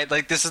dream, right?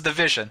 Like, this is the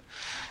vision.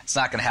 It's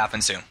not going to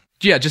happen soon.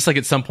 Yeah, just like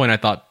at some point I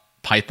thought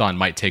Python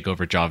might take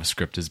over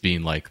JavaScript as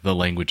being like the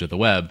language of the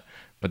web,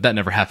 but that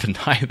never happened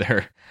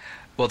either.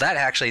 Well,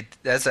 that's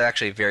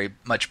actually a very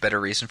much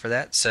better reason for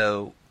that.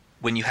 So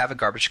when you have a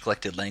garbage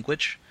collected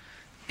language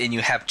and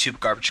you have two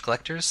garbage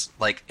collectors,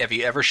 like if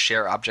you ever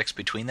share objects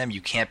between them,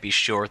 you can't be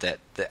sure that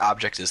the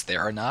object is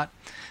there or not.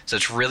 So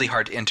it's really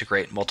hard to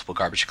integrate multiple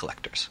garbage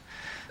collectors.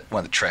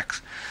 One of the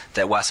tricks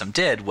that Wasm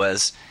did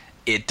was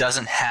it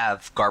doesn't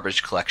have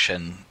garbage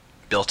collection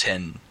built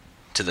in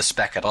to the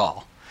spec at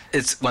all.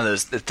 It's one of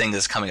those things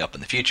that's coming up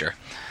in the future,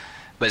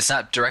 but it's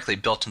not directly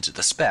built into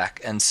the spec,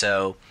 and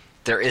so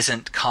there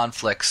isn't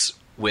conflicts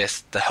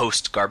with the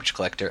host garbage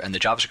collector and the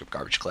JavaScript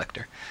garbage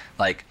collector.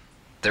 Like,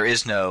 there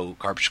is no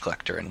garbage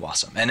collector in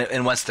Wasm,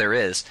 and once there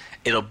is,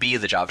 it'll be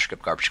the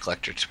JavaScript garbage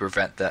collector to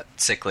prevent that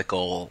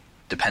cyclical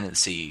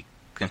dependency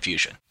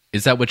confusion.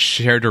 Is that what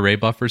shared array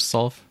buffers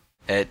solve?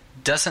 It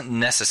doesn't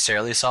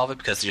necessarily solve it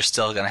because you're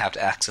still going to have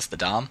to access the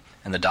DOM,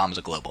 and the DOM is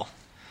a global.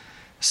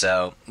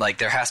 So, like,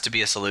 there has to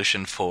be a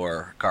solution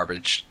for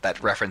garbage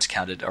that reference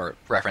counted, or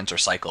reference or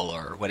cycle,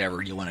 or whatever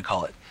you want to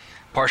call it.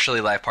 Partially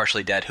live,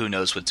 partially dead, who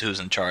knows who's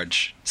in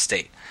charge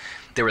state.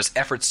 There was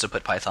efforts to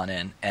put Python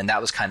in, and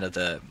that was kind of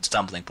the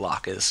stumbling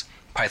block, is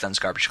Python's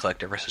garbage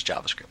collector versus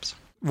JavaScript's.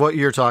 What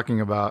you're talking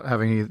about,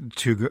 having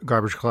two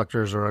garbage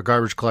collectors, or a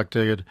garbage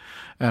collected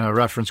and a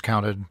reference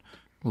counted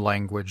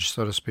language,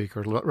 so to speak,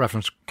 or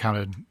reference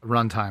counted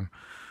runtime.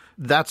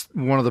 That's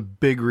one of the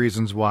big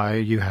reasons why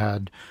you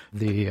had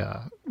the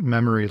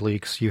memory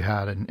leaks you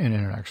had in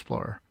Internet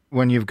Explorer.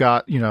 When you've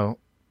got,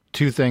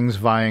 two things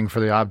vying for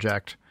the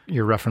object,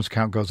 your reference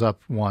count goes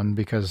up one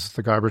because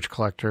the garbage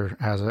collector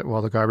has it.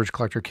 Well, the garbage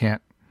collector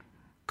can't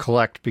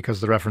collect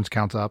because the reference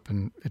count's up,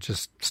 and it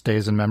just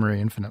stays in memory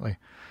infinitely.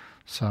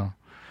 So,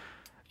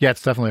 yeah,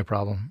 it's definitely a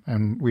problem,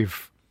 and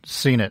we've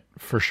seen it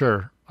for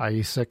sure.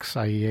 IE6,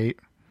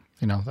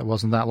 IE8, that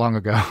wasn't that long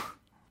ago.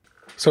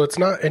 So it's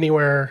not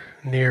anywhere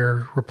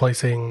near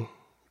replacing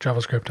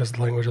JavaScript as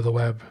the language of the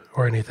web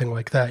or anything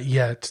like that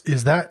yet.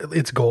 Is that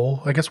its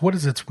goal? I guess, what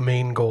is its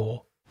main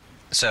goal?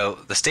 So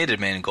the stated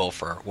main goal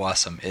for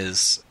Wasm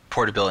is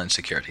portability and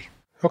security.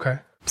 Okay.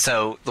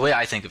 So the way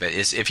I think of it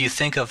is, if you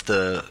think of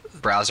the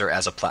browser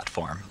as a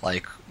platform,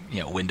 like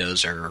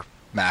Windows or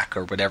Mac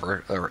or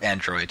whatever, or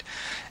Android,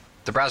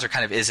 the browser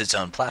kind of is its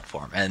own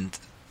platform, and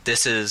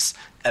this is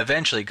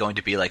eventually going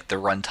to be like the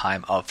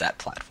runtime of that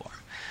platform.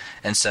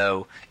 And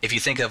so if you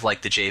think of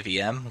like the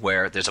JVM,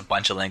 where there's a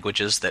bunch of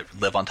languages that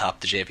live on top of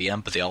the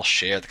JVM, but they all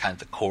share the kind of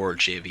the core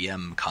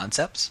JVM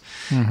concepts,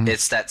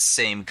 It's that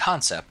same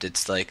concept.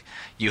 It's like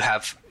you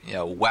have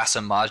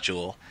Wasm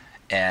module,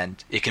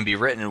 and it can be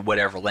written in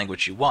whatever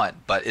language you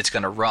want, but it's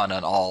going to run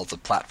on all the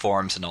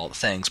platforms and all the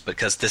things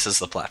because this is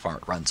the platform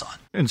it runs on.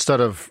 Instead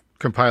of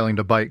compiling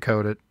to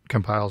bytecode, it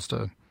compiles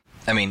to...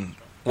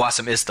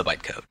 Wasm is the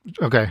bytecode.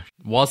 Okay.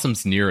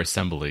 Wasm's near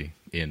assembly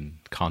in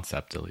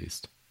concept, at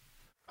least.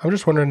 I'm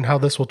just wondering how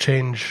this will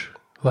change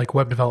like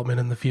web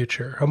development in the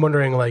future. I'm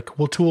wondering, like,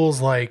 will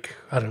tools like,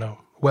 I don't know,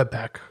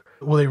 Webpack,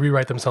 will they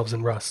rewrite themselves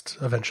in Rust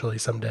eventually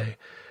someday?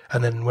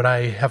 And then when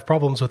I have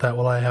problems with that,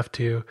 will I have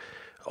to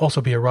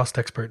also be a Rust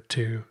expert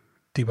to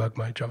debug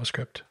my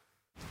JavaScript?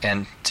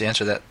 And to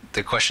answer that,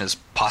 the question is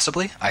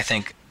possibly. I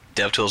think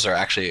DevTools are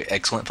actually an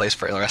excellent place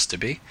for Rust to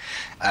be,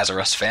 as a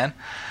Rust fan.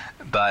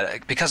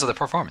 But because of the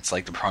performance,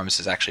 the performance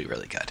is actually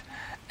really good.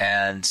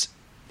 And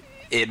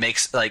it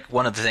makes,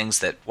 one of the things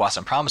that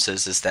Wasm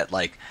promises is that,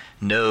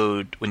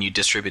 Node, when you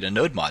distribute a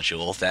Node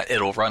module, that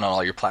it'll run on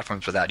all your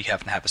platforms without you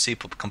having to have a C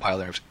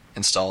compiler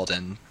installed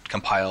and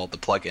compile the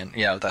plugin,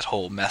 that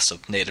whole mess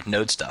of native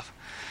Node stuff.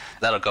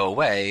 That'll go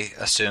away,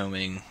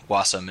 assuming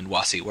Wasm and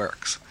WASI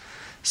works.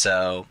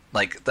 So,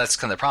 that's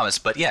kind of the promise.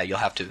 But yeah, you'll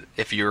have to,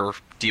 if you're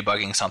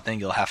debugging something,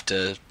 you'll have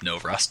to know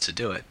Rust to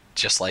do it.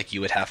 Just like you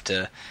would have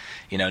to,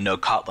 know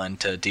Kotlin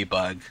to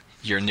debug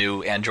your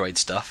new Android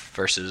stuff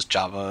versus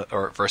Java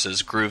or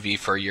versus Groovy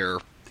for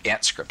your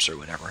Ant scripts or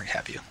whatever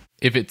have you.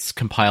 If it's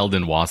compiled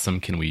in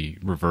Wasm, can we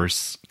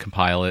reverse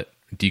compile it,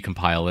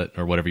 decompile it,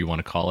 or whatever you want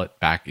to call it,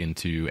 back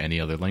into any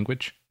other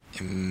language?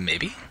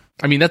 Maybe.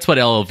 That's what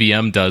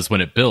LLVM does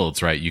when it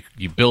builds, right?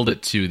 You build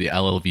it to the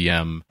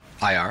LLVM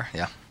IR,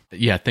 yeah.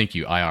 Yeah, thank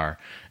you, IR.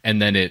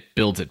 And then it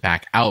builds it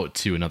back out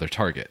to another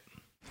target.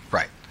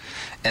 Right.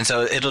 And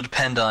so it'll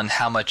depend on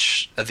how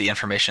much of the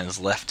information is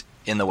left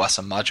in the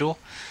Wasm module.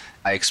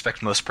 I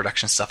expect most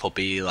production stuff will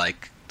be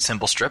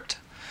symbol stripped.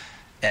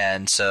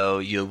 And so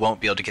you won't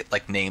be able to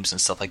get names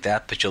and stuff like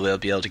that, but you'll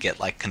be able to get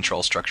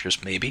control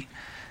structures maybe.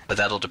 But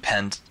that'll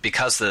depend,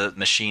 because the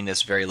machine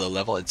is very low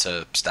level, it's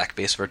a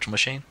stack-based virtual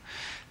machine.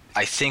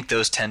 I think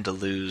those tend to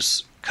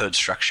lose code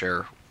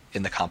structure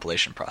in the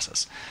compilation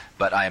process.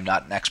 But I am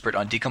not an expert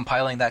on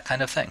decompiling that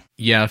kind of thing.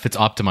 Yeah, if it's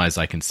optimized,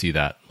 I can see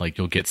that.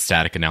 You'll get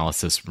static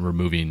analysis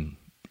removing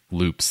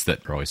loops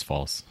that are always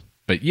false.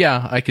 But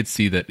yeah, I could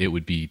see that it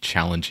would be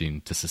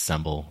challenging to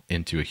disassemble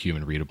into a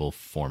human-readable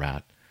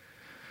format.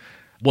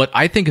 What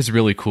I think is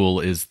really cool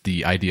is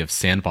the idea of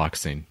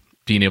sandboxing,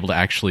 being able to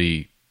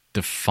actually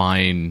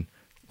define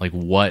like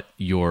what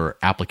your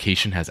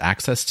application has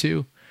access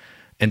to.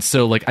 And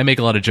so like I make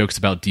a lot of jokes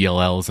about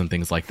DLLs and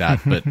things like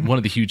that, but one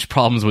of the huge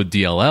problems with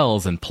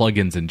DLLs and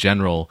plugins in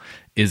general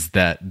is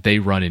that they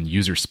run in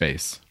user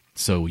space.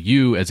 So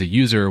you as a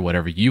user,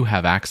 whatever you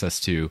have access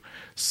to,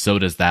 so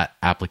does that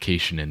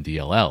application in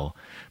DLL.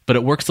 But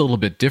it works a little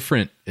bit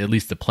different, at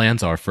least the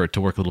plans are for it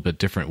to work a little bit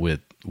different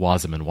with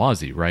WASM and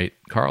WASI, right,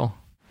 Carl?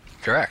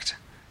 Correct.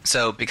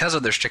 So because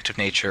of the restrictive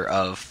nature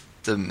of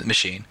the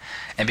machine,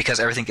 and because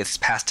everything gets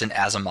passed in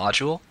as a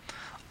module,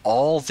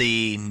 all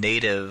the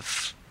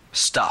native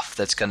stuff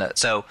that's going to...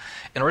 So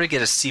in order to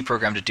get a C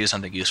program to do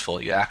something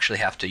useful, you actually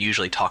have to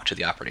usually talk to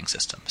the operating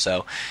system.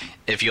 So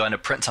if you want to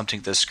print something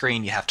to the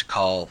screen, you have to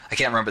call... I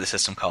can't remember the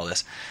system call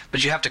this,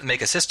 but you have to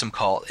make a system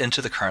call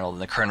into the kernel,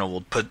 and the kernel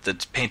will put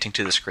the painting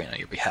to the screen on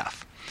your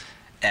behalf.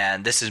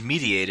 And this is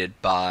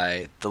mediated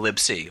by the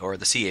libc, or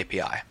the C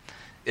API.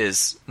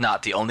 Is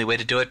not the only way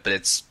to do it, but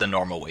it's the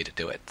normal way to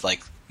do it.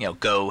 Like,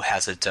 Go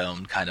has its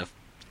own kind of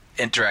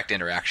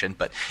interaction,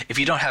 but if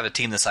you don't have a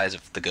team the size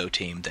of the Go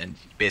team, then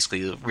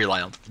basically you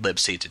rely on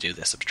libc to do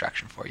this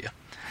abstraction for you.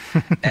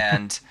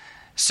 And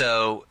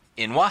so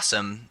in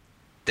WASM,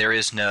 there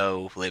is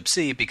no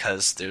libc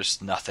because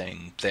there's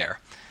nothing there.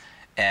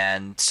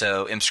 And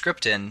so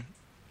Emscripten,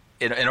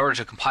 in order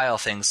to compile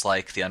things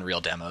like the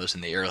Unreal demos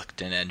and the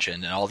Irlichten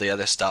engine and all the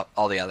other stuff,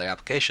 all the other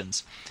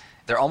applications,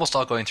 they're almost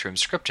all going through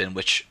Emscripten,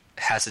 which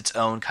has its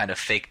own kind of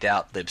faked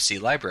out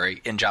libc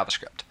library in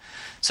JavaScript.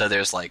 So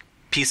there's like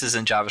pieces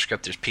in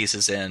JavaScript, there's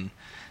pieces in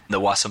the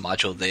WASM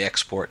module they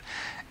export,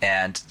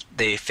 and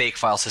they fake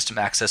file system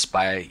access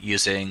by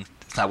using,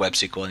 it's not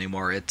WebSQL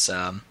anymore, it's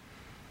the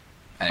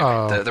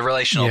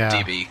relational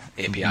DB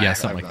API. Yeah,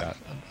 something like that.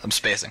 I'm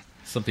spacing.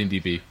 Something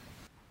DB.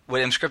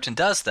 What Emscripten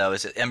does, though,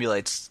 is it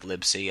emulates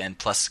libc and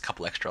plus a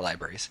couple extra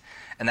libraries,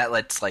 and that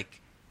lets like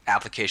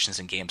applications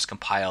and games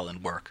compile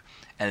and work,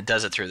 and it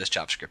does it through this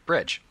JavaScript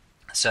bridge.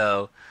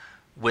 So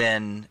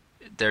when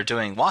they're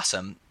doing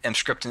WASM,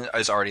 Emscripten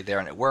is already there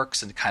and it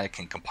works, and it kind of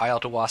can compile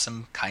to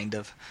WASM, kind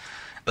of.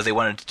 But they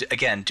wanted to,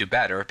 again, do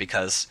better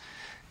because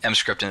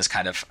Emscripten is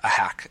kind of a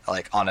hack,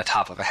 like on a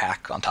top of a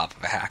hack on top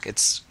of a hack.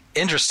 It's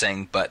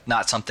interesting, but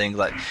not something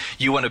like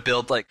you want to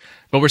build like...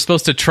 But we're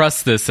supposed to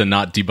trust this and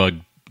not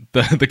debug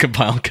the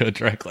compiled code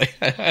directly.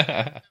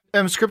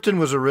 Emscripten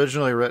was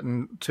originally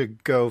written to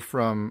go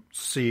from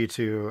C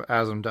to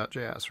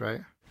asm.js,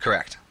 right?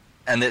 Correct.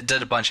 And it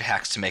did a bunch of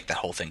hacks to make that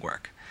whole thing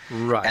work.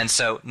 Right. And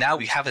so now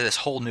we have this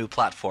whole new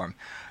platform.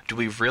 Do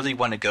we really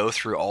want to go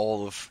through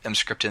all of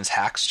Emscripten's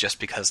hacks just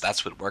because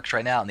that's what works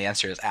right now? And the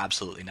answer is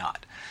absolutely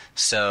not.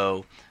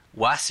 So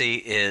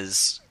WASI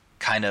is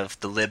kind of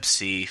the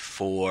libc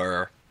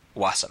for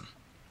WASM.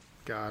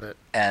 Got it.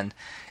 And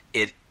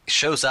it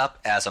shows up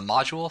as a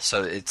module,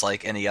 so it's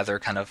like any other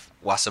kind of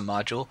WASM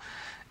module,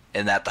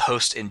 in that the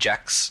host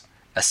injects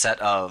a set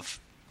of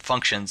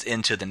functions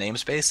into the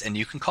namespace, and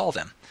you can call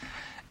them.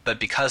 But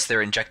because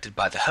they're injected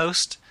by the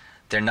host,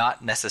 they're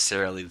not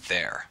necessarily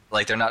there.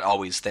 Like, they're not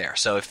always there.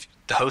 So if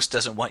the host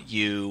doesn't want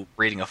you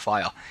reading a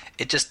file,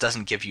 it just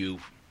doesn't give you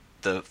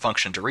the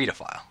function to read a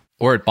file.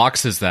 Or it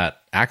boxes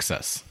that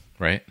access,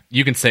 right?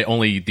 You can say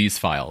only these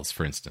files,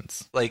 for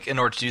instance. Like, in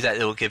order to do that,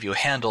 it will give you a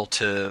handle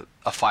to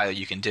a file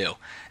you can do.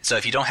 So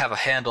if you don't have a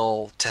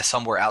handle to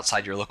somewhere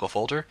outside your local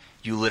folder,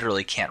 you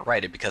literally can't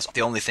write it, because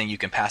the only thing you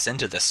can pass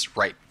into this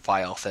write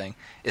file thing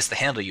is the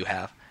handle you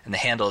have, and the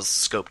handle is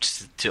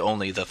scoped to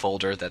only the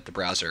folder that the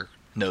browser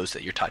knows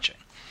that you're touching.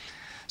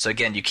 So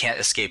again, you can't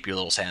escape your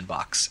little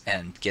sandbox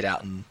and get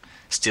out and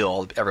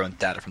steal everyone's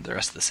data from the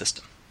rest of the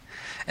system.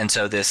 And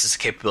so this is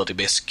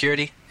capability-based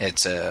security.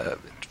 It's a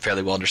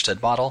fairly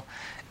well-understood model,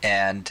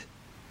 and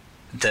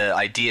the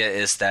idea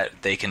is that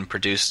they can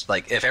produce,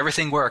 like, if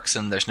everything works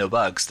and there's no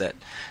bugs, that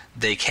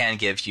they can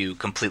give you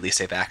completely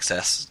safe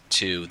access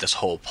to this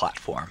whole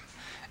platform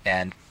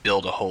and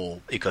build a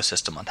whole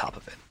ecosystem on top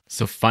of it.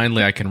 So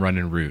finally I can run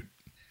in root.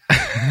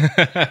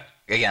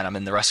 Again, I'm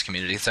in the Rust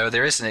community, so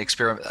there is an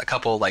experiment, a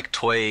couple like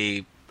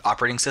toy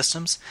operating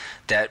systems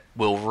that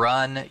will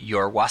run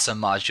your WASM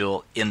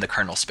module in the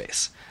kernel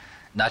space.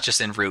 Not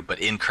just in root, but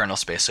in kernel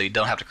space, so you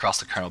don't have to cross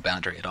the kernel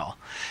boundary at all.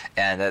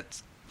 And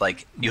that's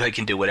like, you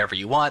can do whatever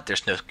you want,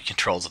 there's no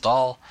controls at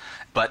all,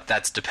 but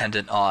that's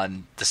dependent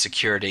on the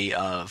security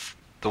of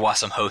the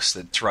WASM host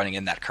that's running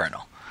in that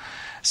kernel.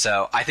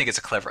 So I think it's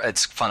a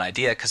fun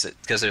idea,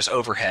 because there's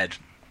overhead,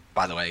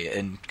 by the way,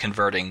 in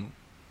converting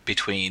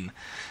between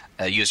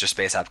a user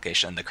space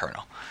application and the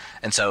kernel.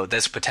 And so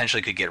this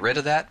potentially could get rid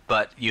of that,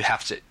 but you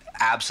have to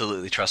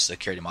absolutely trust the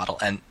security model.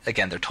 And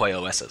again, they're toy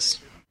OSs.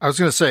 I was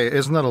going to say,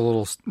 isn't that a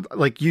little,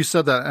 like, you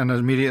said that and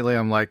immediately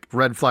I'm like,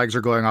 red flags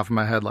are going off in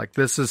my head, like,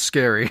 this is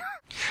scary.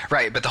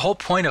 Right, but the whole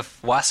point of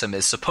WASM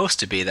is supposed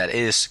to be that it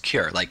is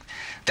secure. Like,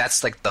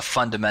 that's like the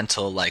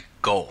fundamental, like,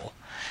 goal.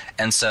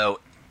 And so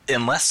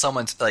unless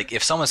someone's, like,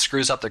 if someone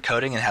screws up their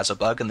coding and has a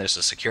bug and there's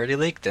a security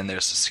leak, then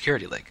there's a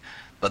security leak.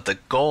 But the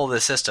goal of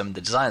the system,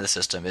 the design of the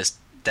system, is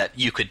that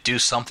you could do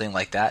something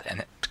like that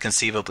and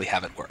conceivably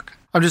have it work.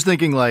 I'm just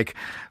thinking like,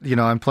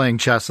 I'm playing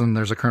chess and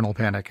there's a kernel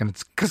panic, and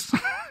it's because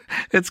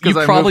you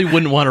probably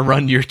wouldn't want to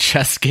run your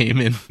chess game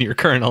in your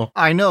kernel.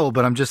 I know,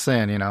 but I'm just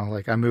saying,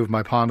 like I moved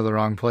my pawn to the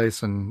wrong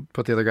place and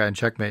put the other guy in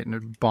checkmate, and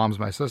it bombs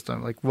my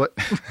system. Like what?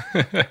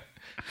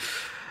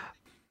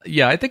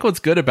 Yeah, I think what's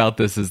good about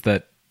this is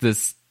that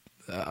this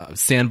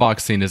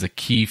sandboxing is a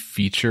key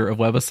feature of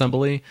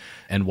WebAssembly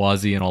and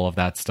WASI and all of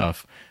that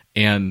stuff.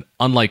 And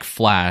unlike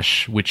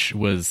Flash, which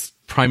was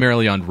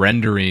primarily on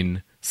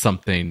rendering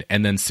something,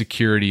 and then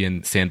security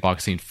and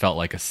sandboxing felt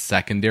like a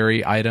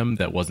secondary item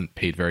that wasn't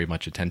paid very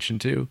much attention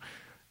to,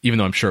 even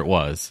though I'm sure it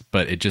was,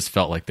 but it just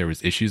felt like there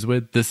was issues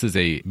with. This is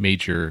a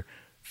major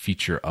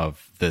feature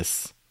of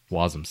this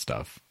WASM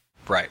stuff.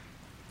 Right.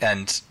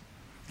 And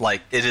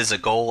like it is a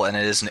goal, and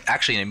it is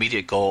actually an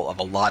immediate goal of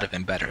a lot of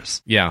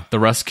embedders. Yeah, the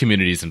Rust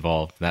community is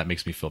involved. That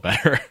makes me feel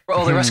better.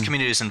 Well, the Rust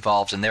community is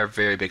involved, and they're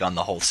very big on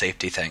the whole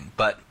safety thing.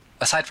 But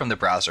aside from the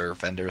browser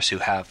vendors who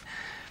have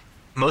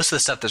most of the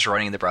stuff that's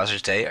running in the browser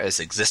today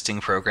is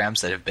existing programs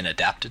that have been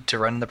adapted to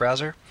run in the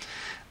browser.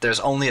 There's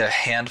only a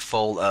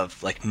handful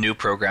of like new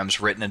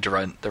programs written to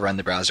run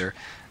the browser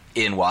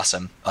in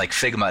WASM. Like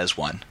Figma is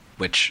one,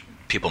 which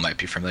people might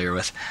be familiar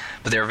with.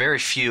 But there are very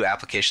few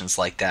applications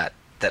like that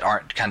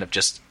aren't kind of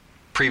just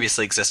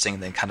previously existing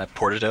and then kind of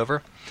ported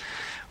over.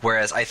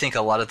 Whereas I think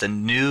a lot of the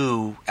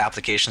new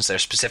applications that are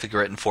specifically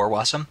written for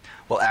WASM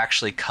will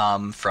actually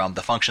come from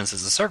the functions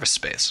as a service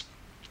space.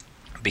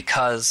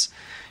 Because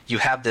you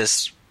have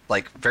this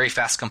like very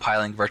fast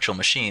compiling virtual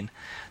machine,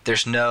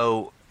 there's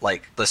no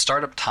like the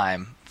startup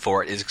time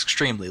for it is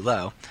extremely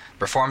low,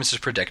 performance is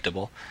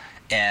predictable,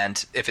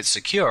 and if it's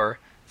secure,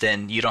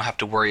 then you don't have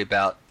to worry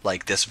about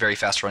like this very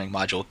fast running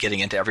module getting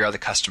into every other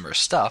customer's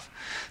stuff.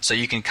 So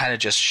you can kind of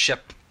just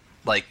ship,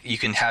 like you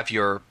can have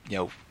your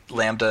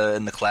Lambda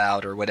in the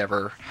cloud or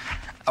whatever,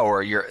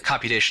 or your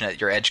computation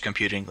at your edge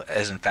computing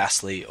as in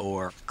Fastly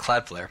or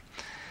Cloudflare,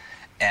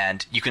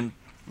 and you can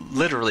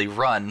literally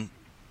run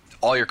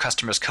all your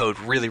customers' code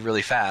really,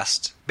 really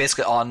fast,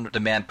 basically on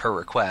demand per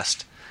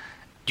request,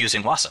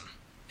 using WASM,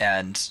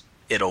 and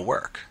it'll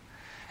work.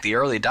 The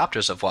early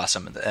adopters of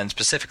WASM, and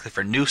specifically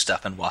for new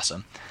stuff in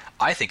WASM,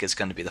 I think it's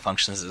going to be the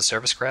functions as a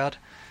service crowd,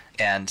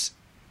 and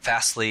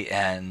Fastly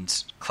and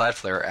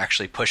Cloudflare are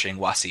actually pushing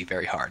WASI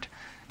very hard.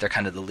 They're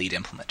kind of the lead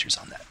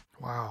implementers on that.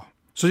 Wow.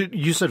 So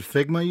you said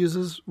Figma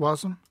uses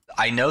WASM?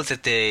 I know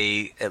that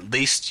they at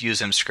least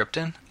use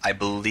Emscripten. I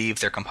believe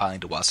they're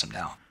compiling to WASM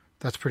now.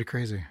 That's pretty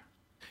crazy.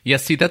 Yeah,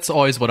 see, that's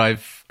always what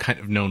I've kind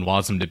of known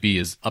WASM to be,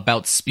 is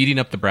about speeding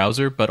up the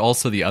browser, but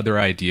also the other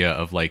idea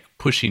of like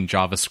pushing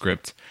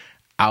JavaScript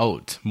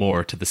out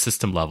more to the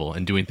system level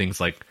and doing things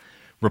like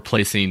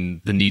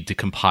replacing the need to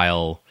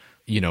compile,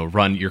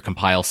 run your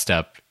compile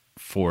step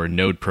for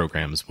node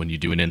programs when you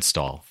do an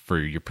install for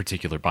your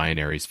particular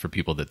binaries for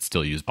people that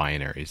still use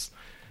binaries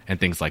and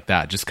things like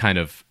that. Just kind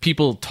of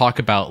people talk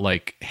about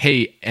like,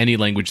 hey, any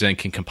language then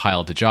can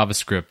compile to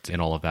JavaScript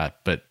and all of that,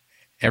 but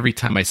every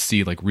time I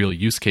see like real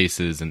use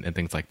cases and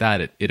things like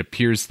that, it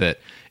appears that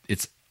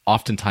it's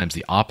oftentimes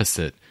the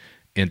opposite,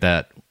 in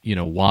that,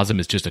 WASM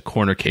is just a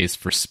corner case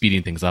for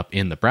speeding things up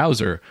in the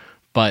browser,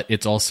 but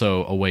it's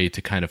also a way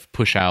to kind of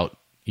push out,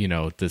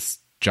 this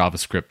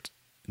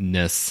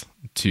JavaScript-ness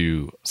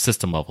to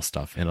system level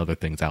stuff and other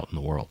things out in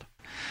the world.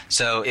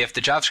 So if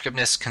the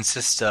JavaScript-ness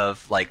consists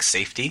of like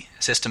safety,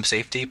 system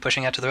safety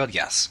pushing out to the world,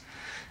 yes.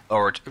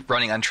 Or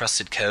running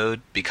untrusted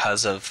code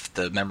because of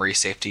the memory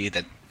safety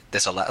that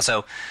this allows.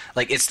 So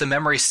like it's the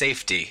memory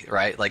safety,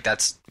 right? Like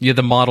that's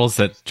the models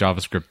that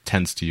JavaScript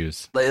tends to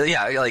use.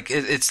 Like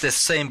it's this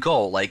same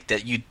goal, like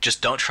that you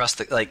just don't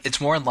trust like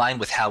it's more in line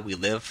with how we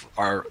live.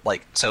 Our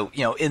like, so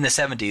in the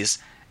 70s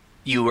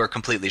you were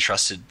completely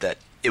trusted that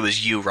it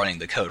was you running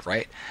the code,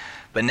 right?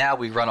 But now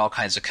we run all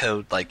kinds of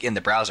code, like in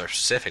the browser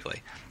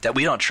specifically, that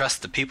we don't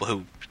trust the people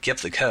who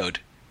give the code,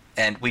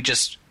 and we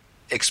just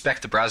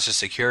expect the browser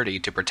security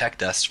to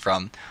protect us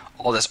from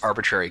all this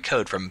arbitrary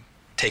code from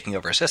taking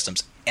over our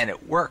systems, and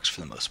it works for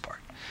the most part.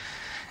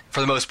 For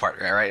the most part,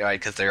 right?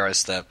 Because there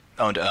is the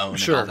own-to-own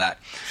and all that.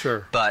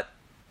 Sure. But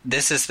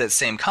this is that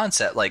same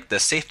concept, like the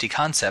safety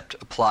concept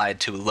applied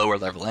to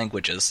lower-level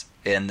languages,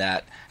 in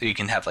that you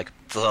can have like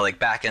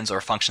backends or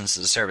functions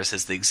as a service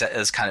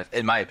is kind of,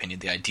 in my opinion,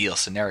 the ideal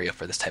scenario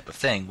for this type of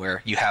thing,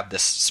 where you have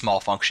this small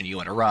function you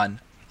want to run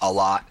a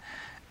lot,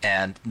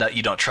 and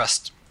you don't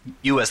trust,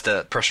 you as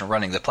the person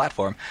running the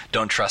platform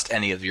don't trust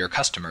any of your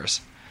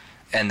customers.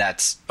 And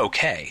that's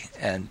okay,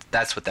 and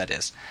that's what that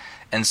is.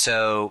 And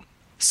so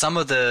some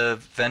of the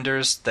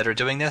vendors that are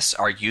doing this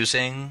are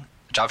using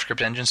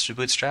JavaScript engines to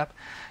bootstrap.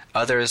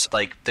 Others,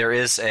 like there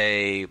is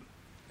a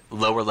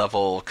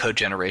lower-level code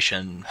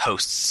generation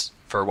hosts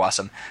for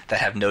WASM that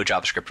have no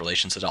JavaScript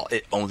relations at all.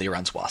 It only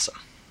runs WASM.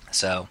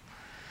 So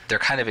they're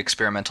kind of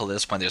experimental at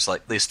this point. There's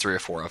like at least 3 or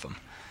 4 of them,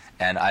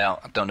 and I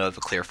don't know of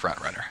a clear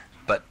front runner.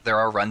 But there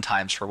are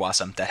runtimes for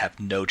WASM that have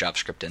no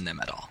JavaScript in them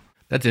at all.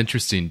 That's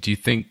interesting. Do you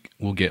think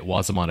we'll get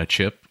WASM on a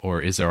chip,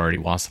 or is there already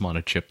WASM on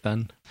a chip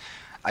then?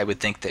 I would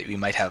think that we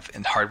might have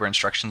in hardware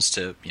instructions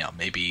to,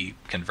 maybe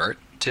convert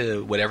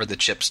to whatever the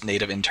chip's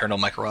native internal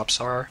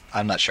micro-ops are.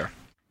 I'm not sure.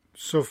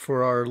 So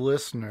for our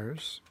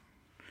listeners,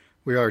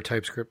 we are a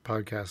TypeScript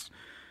podcast.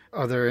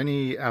 Are there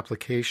any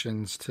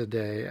applications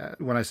today?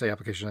 When I say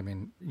application, I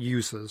mean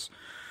uses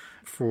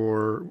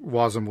for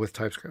WASM with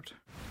TypeScript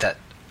that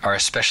are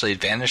especially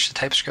advantaged to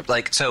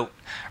TypeScript. So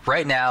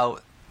right now,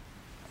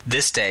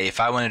 this day, if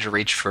I wanted to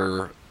reach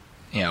for,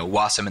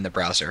 WASM in the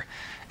browser,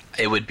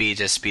 it would be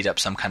to speed up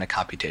some kind of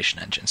computation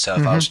engine. So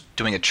if I was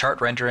doing a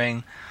chart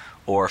rendering,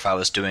 or if I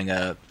was doing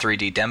a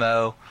 3D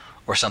demo,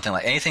 or something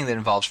like anything that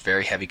involves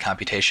very heavy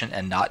computation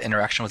and not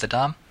interaction with the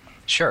DOM,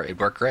 sure, it'd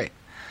work great.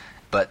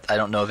 But I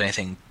don't know of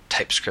anything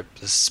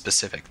TypeScript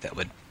specific that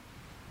would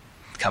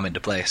come into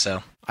play.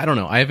 So I don't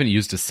know. I haven't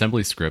used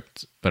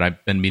AssemblyScript, but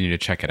I've been meaning to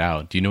check it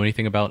out. Do you know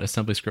anything about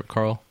AssemblyScript,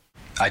 Carl?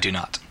 I do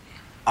not.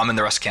 I'm in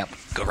the Rust camp.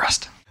 Go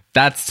Rust.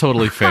 That's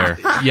totally fair.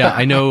 Yeah,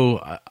 I know.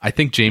 I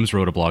think James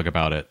wrote a blog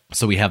about it.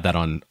 So we have that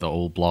on the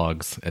old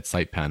blogs at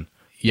SitePen.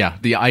 Yeah,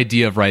 the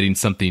idea of writing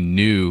something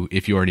new,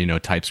 if you already know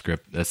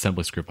TypeScript,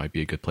 AssemblyScript might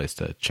be a good place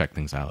to check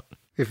things out.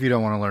 if you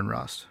don't want to learn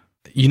Rust.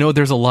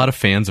 There's a lot of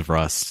fans of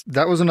Rust.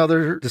 That was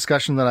another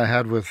discussion that I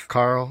had with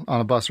Carl on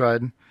a bus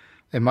ride.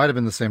 It might have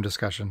been the same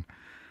discussion.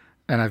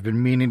 And I've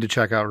been meaning to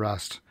check out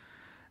Rust,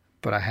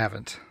 but I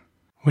haven't.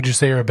 Would you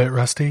say you're a bit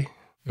rusty?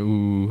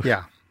 Ooh.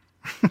 Yeah.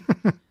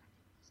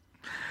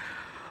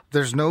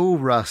 There's no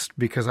Rust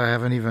because I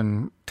haven't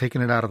even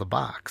taken it out of the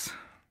box.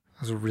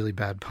 That was a really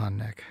bad pun,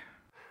 Nick.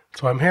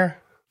 That's why I'm here.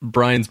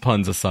 Brian's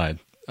puns aside,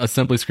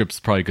 AssemblyScript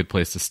is probably a good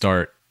place to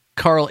start.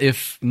 Carl,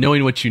 if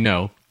knowing what you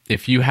know,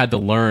 if you had to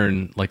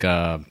learn like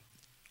a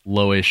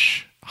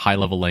lowish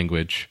high-level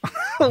language...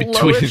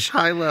 Lowish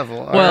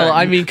high-level. Well,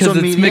 right. I mean, because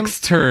it's medium?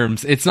 mixed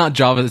terms. It's not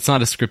Java. It's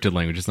not a scripted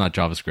language. It's not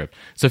JavaScript.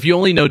 So if you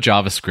only know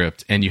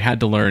JavaScript and you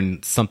had to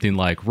learn something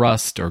like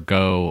Rust or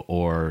Go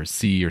or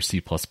C or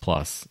C++,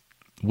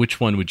 which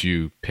one would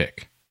you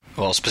pick?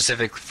 Well,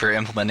 specific for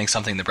implementing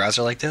something in the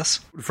browser like this?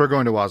 For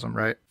going to WASM,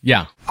 right?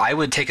 Yeah. I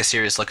would take a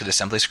serious look at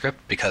AssemblyScript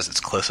because it's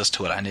closest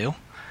to what I knew.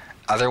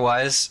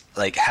 Otherwise,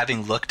 like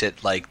having looked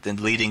at like the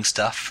leading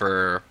stuff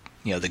for,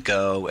 the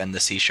Go and the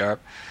C#,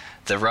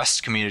 the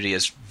Rust community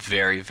is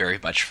very, very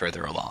much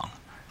further along.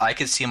 I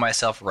could see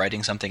myself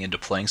writing something and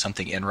deploying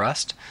something in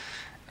Rust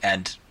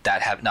and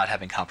that not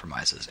having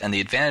compromises. And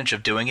the advantage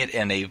of doing it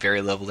in a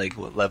very level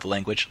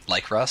language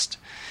like Rust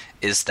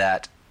is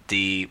that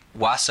the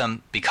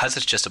WASM, because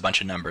it's just a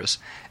bunch of numbers,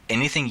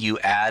 anything you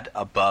add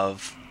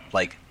above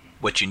like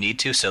what you need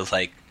to, so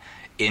like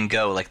in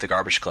Go, like the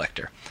garbage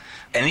collector,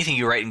 anything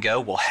you write in Go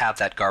will have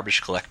that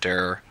garbage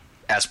collector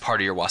as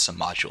part of your WASM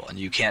module, and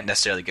you can't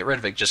necessarily get rid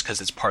of it just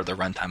because it's part of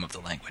the runtime of the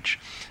language.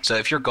 So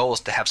if your goal is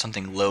to have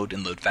something load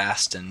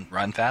fast and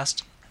run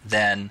fast,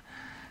 then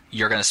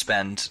you're going to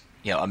spend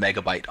a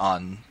megabyte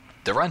on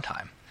the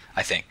runtime,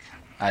 I think.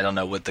 I don't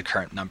know what the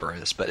current number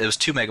is, but it was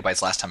 2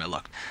 megabytes last time I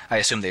looked. I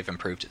assume they've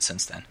improved it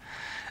since then.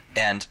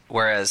 And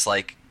whereas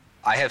like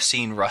I have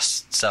seen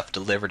Rust stuff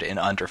delivered in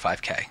under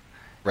 5K,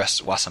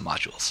 Rust WASM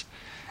modules.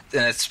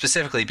 And it's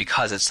specifically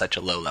because it's such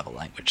a low-level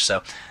language.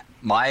 So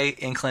my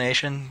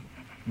inclination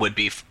would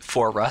be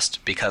for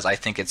Rust because I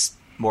think it's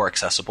more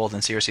accessible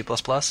than C or C++,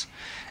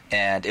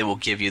 and it will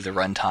give you the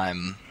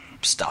runtime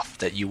stuff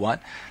that you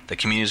want. The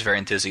community is very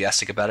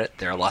enthusiastic about it.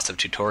 There are lots of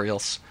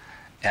tutorials.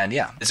 And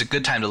yeah, it's a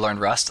good time to learn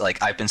Rust.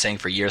 Like I've been saying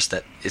for years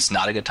that it's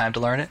not a good time to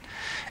learn it.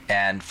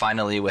 And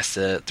finally, with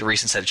the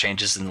recent set of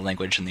changes in the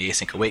language and the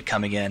async await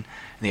coming in, and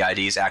the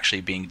IDEs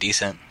actually being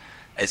decent,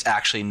 it's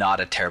actually not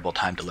a terrible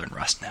time to learn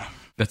Rust now.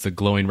 That's a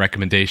glowing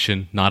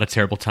recommendation. Not a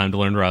terrible time to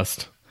learn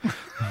Rust.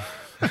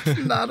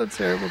 Not a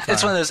terrible time.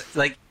 It's one of those,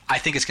 like, I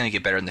think it's going to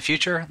get better in the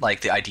future.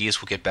 Like, the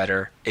IDEs will get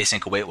better.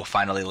 Async await will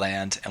finally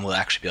land, and we'll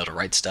actually be able to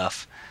write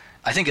stuff.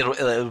 I think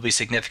it'll be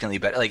significantly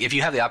better. Like, if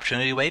you have the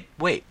opportunity to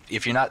wait.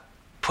 If you're not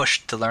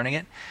pushed to learning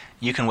it,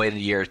 you can wait a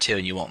year or two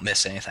and you won't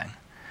miss anything.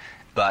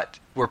 But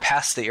we're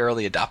past the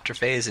early adopter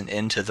phase and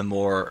into the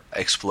more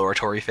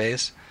exploratory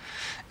phase.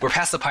 We're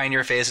past the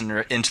pioneer phase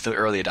and into the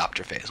early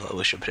adopter phase. Well,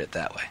 we should put it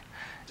that way,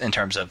 in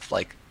terms of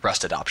like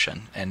Rust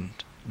adoption and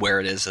where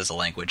it is as a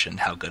language and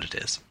how good it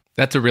is.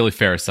 That's a really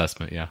fair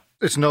assessment, yeah.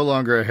 It's no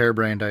longer a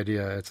harebrained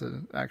idea. It's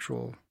an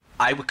actual...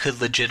 I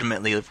could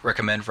legitimately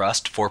recommend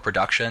Rust for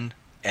production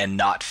and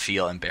not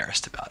feel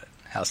embarrassed about it.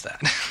 How's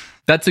that?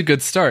 That's a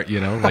good start,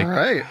 Like, All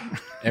right.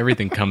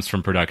 everything comes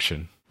from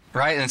production.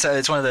 Right, and so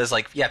it's one of those,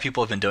 like, yeah,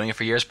 people have been doing it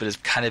for years, but it's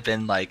kind of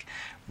been like,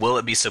 will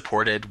it be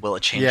supported? Will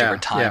it change over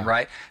time,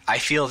 right? I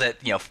feel that,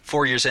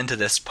 4 years into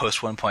this post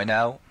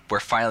 1.0, we're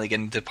finally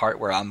getting to the part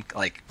where I'm,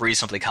 like,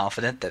 reasonably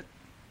confident that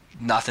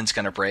nothing's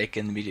going to break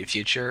in the immediate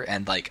future,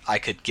 and, like, I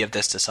could give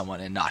this to someone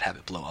and not have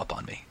it blow up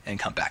on me and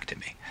come back to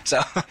me.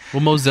 So,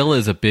 well, Mozilla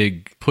is a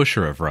big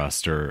pusher of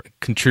Rust, or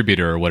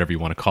contributor, or whatever you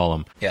want to call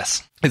them.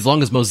 yes. As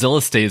long as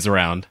Mozilla stays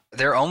around.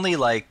 They're only,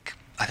 like,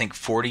 I think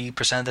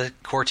 40% of the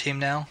core team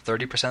now,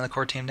 30% of the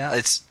core team now.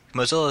 It's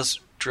Mozilla's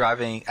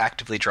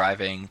actively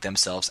driving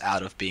themselves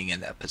out of being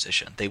in that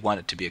position. They want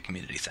it to be a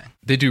community thing.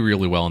 They do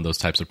really well in those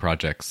types of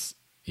projects.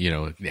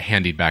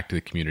 handing back to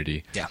the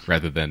community Yeah.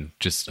 rather than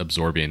just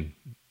absorbing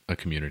a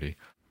community.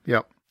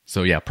 Yep.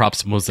 So yeah, props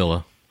to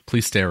Mozilla.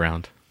 Please stay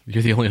around.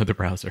 You're the only other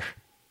browser.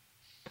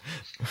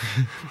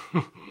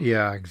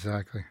 Yeah,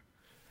 exactly.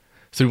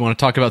 So we want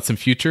to talk about some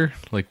future?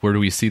 Like, where do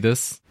we see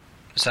this?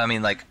 So, I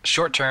mean, like,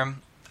 short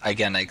term,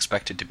 again, I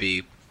expect it to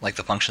be, like,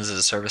 the functions as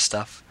a service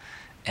stuff,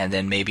 and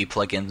then maybe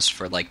plugins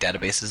for, like,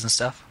 databases and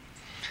stuff.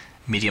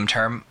 Medium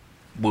term,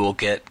 we'll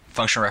get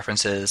function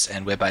references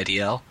and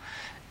WebIDL,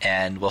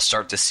 and we'll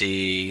start to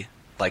see,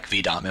 like,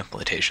 VDOM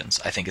implementations,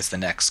 I think is the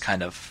next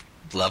kind of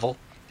level.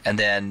 And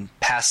then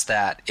past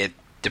that, it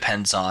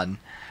depends on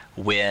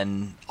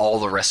when all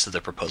the rest of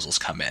the proposals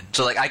come in.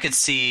 So, like, I could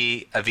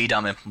see a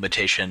VDOM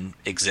implementation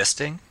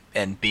existing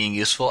and being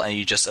useful, and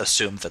you just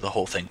assume that the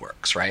whole thing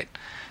works, right?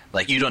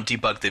 Like, you don't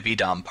debug the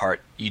VDOM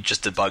part, you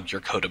just debug your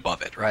code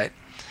above it, right?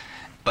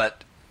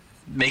 But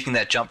making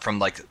that jump from,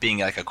 like, being,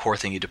 like, a core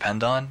thing you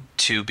depend on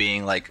to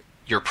being, like,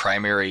 your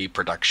primary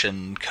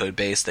production code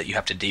base that you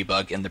have to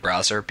debug in the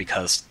browser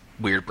because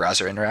weird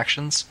browser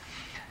interactions,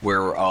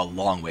 we're a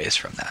long ways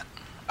from that.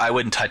 I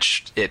wouldn't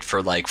touch it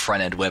for, like,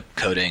 front-end web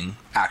coding,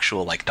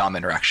 actual, like, DOM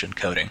interaction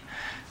coding,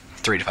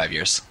 3 to 5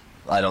 years.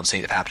 I don't see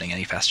it happening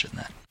any faster than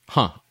that.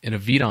 Huh. In a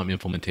VDOM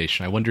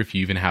implementation, I wonder if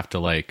you even have to,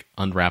 like,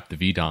 unwrap the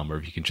VDOM or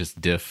if you can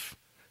just diff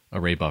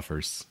array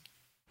buffers.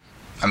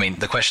 I mean,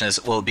 the question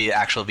is, will it be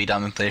actual VDOM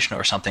implementation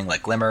or something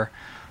like Glimmer?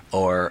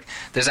 Or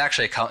there's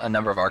actually a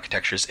number of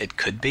architectures it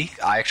could be.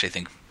 I actually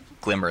think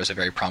Glimmer is a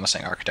very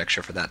promising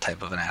architecture for that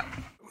type of an app.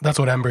 That's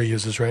what Ember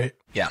uses, right?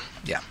 Yeah.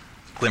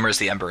 Glimmer is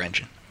the Ember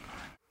engine.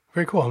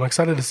 Very cool. I'm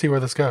excited to see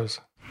where this goes.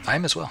 I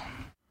am as well.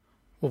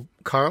 Well,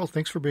 Carl,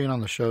 thanks for being on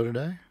the show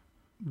today.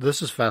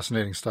 This is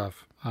fascinating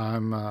stuff.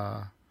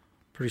 I'm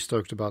pretty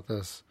stoked about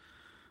this.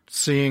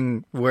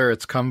 Seeing where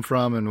it's come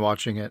from and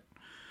watching it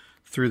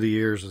through the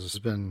years has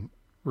been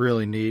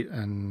really neat,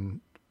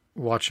 and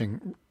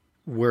watching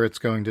where it's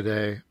going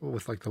today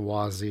with, like, the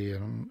WASI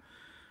and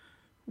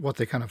what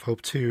they kind of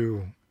hope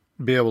to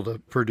be able to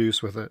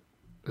produce with it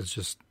is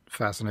just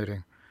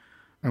fascinating.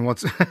 And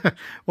once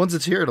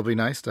it's here, it'll be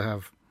nice to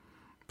have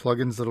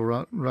plugins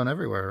that'll run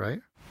everywhere,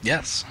 right?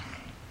 Yes.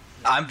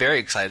 I'm very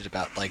excited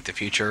about, like, the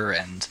future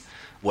and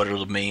what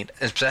it'll mean,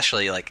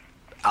 especially, like,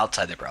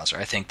 outside the browser.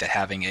 I think that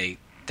having a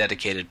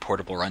dedicated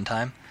portable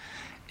runtime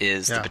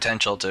is the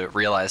potential to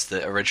realize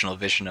the original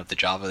vision of the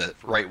Java that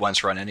write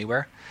once, run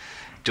anywhere.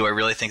 Do I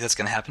really think that's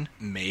going to happen?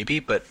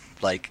 Maybe, but,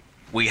 like,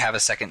 we have a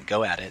second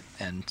go at it,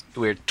 and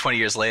we're 20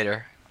 years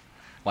later.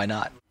 Why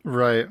not?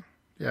 Right.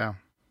 Yeah.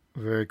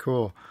 Very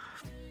cool.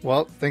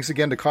 Well, thanks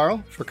again to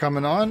Carl for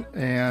coming on,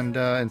 and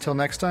until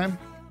next time,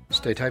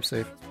 stay type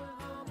safe.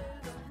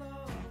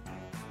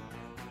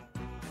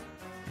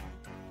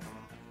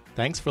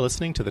 Thanks for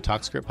listening to the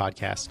TalkScript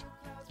podcast.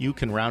 You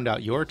can round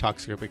out your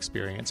TalkScript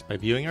experience by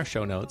viewing our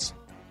show notes,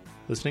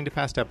 listening to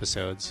past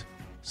episodes,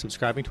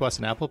 subscribing to us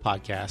on Apple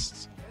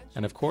Podcasts,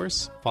 and of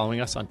course,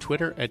 following us on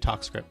Twitter at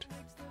TalkScript.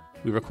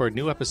 We record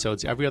new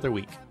episodes every other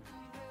week.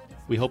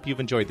 We hope you've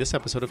enjoyed this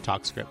episode of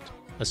TalkScript,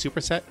 a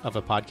superset of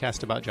a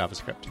podcast about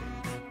JavaScript.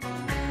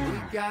 We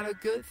got a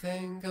good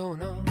thing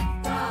going on.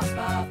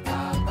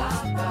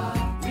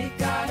 We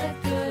got a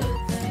good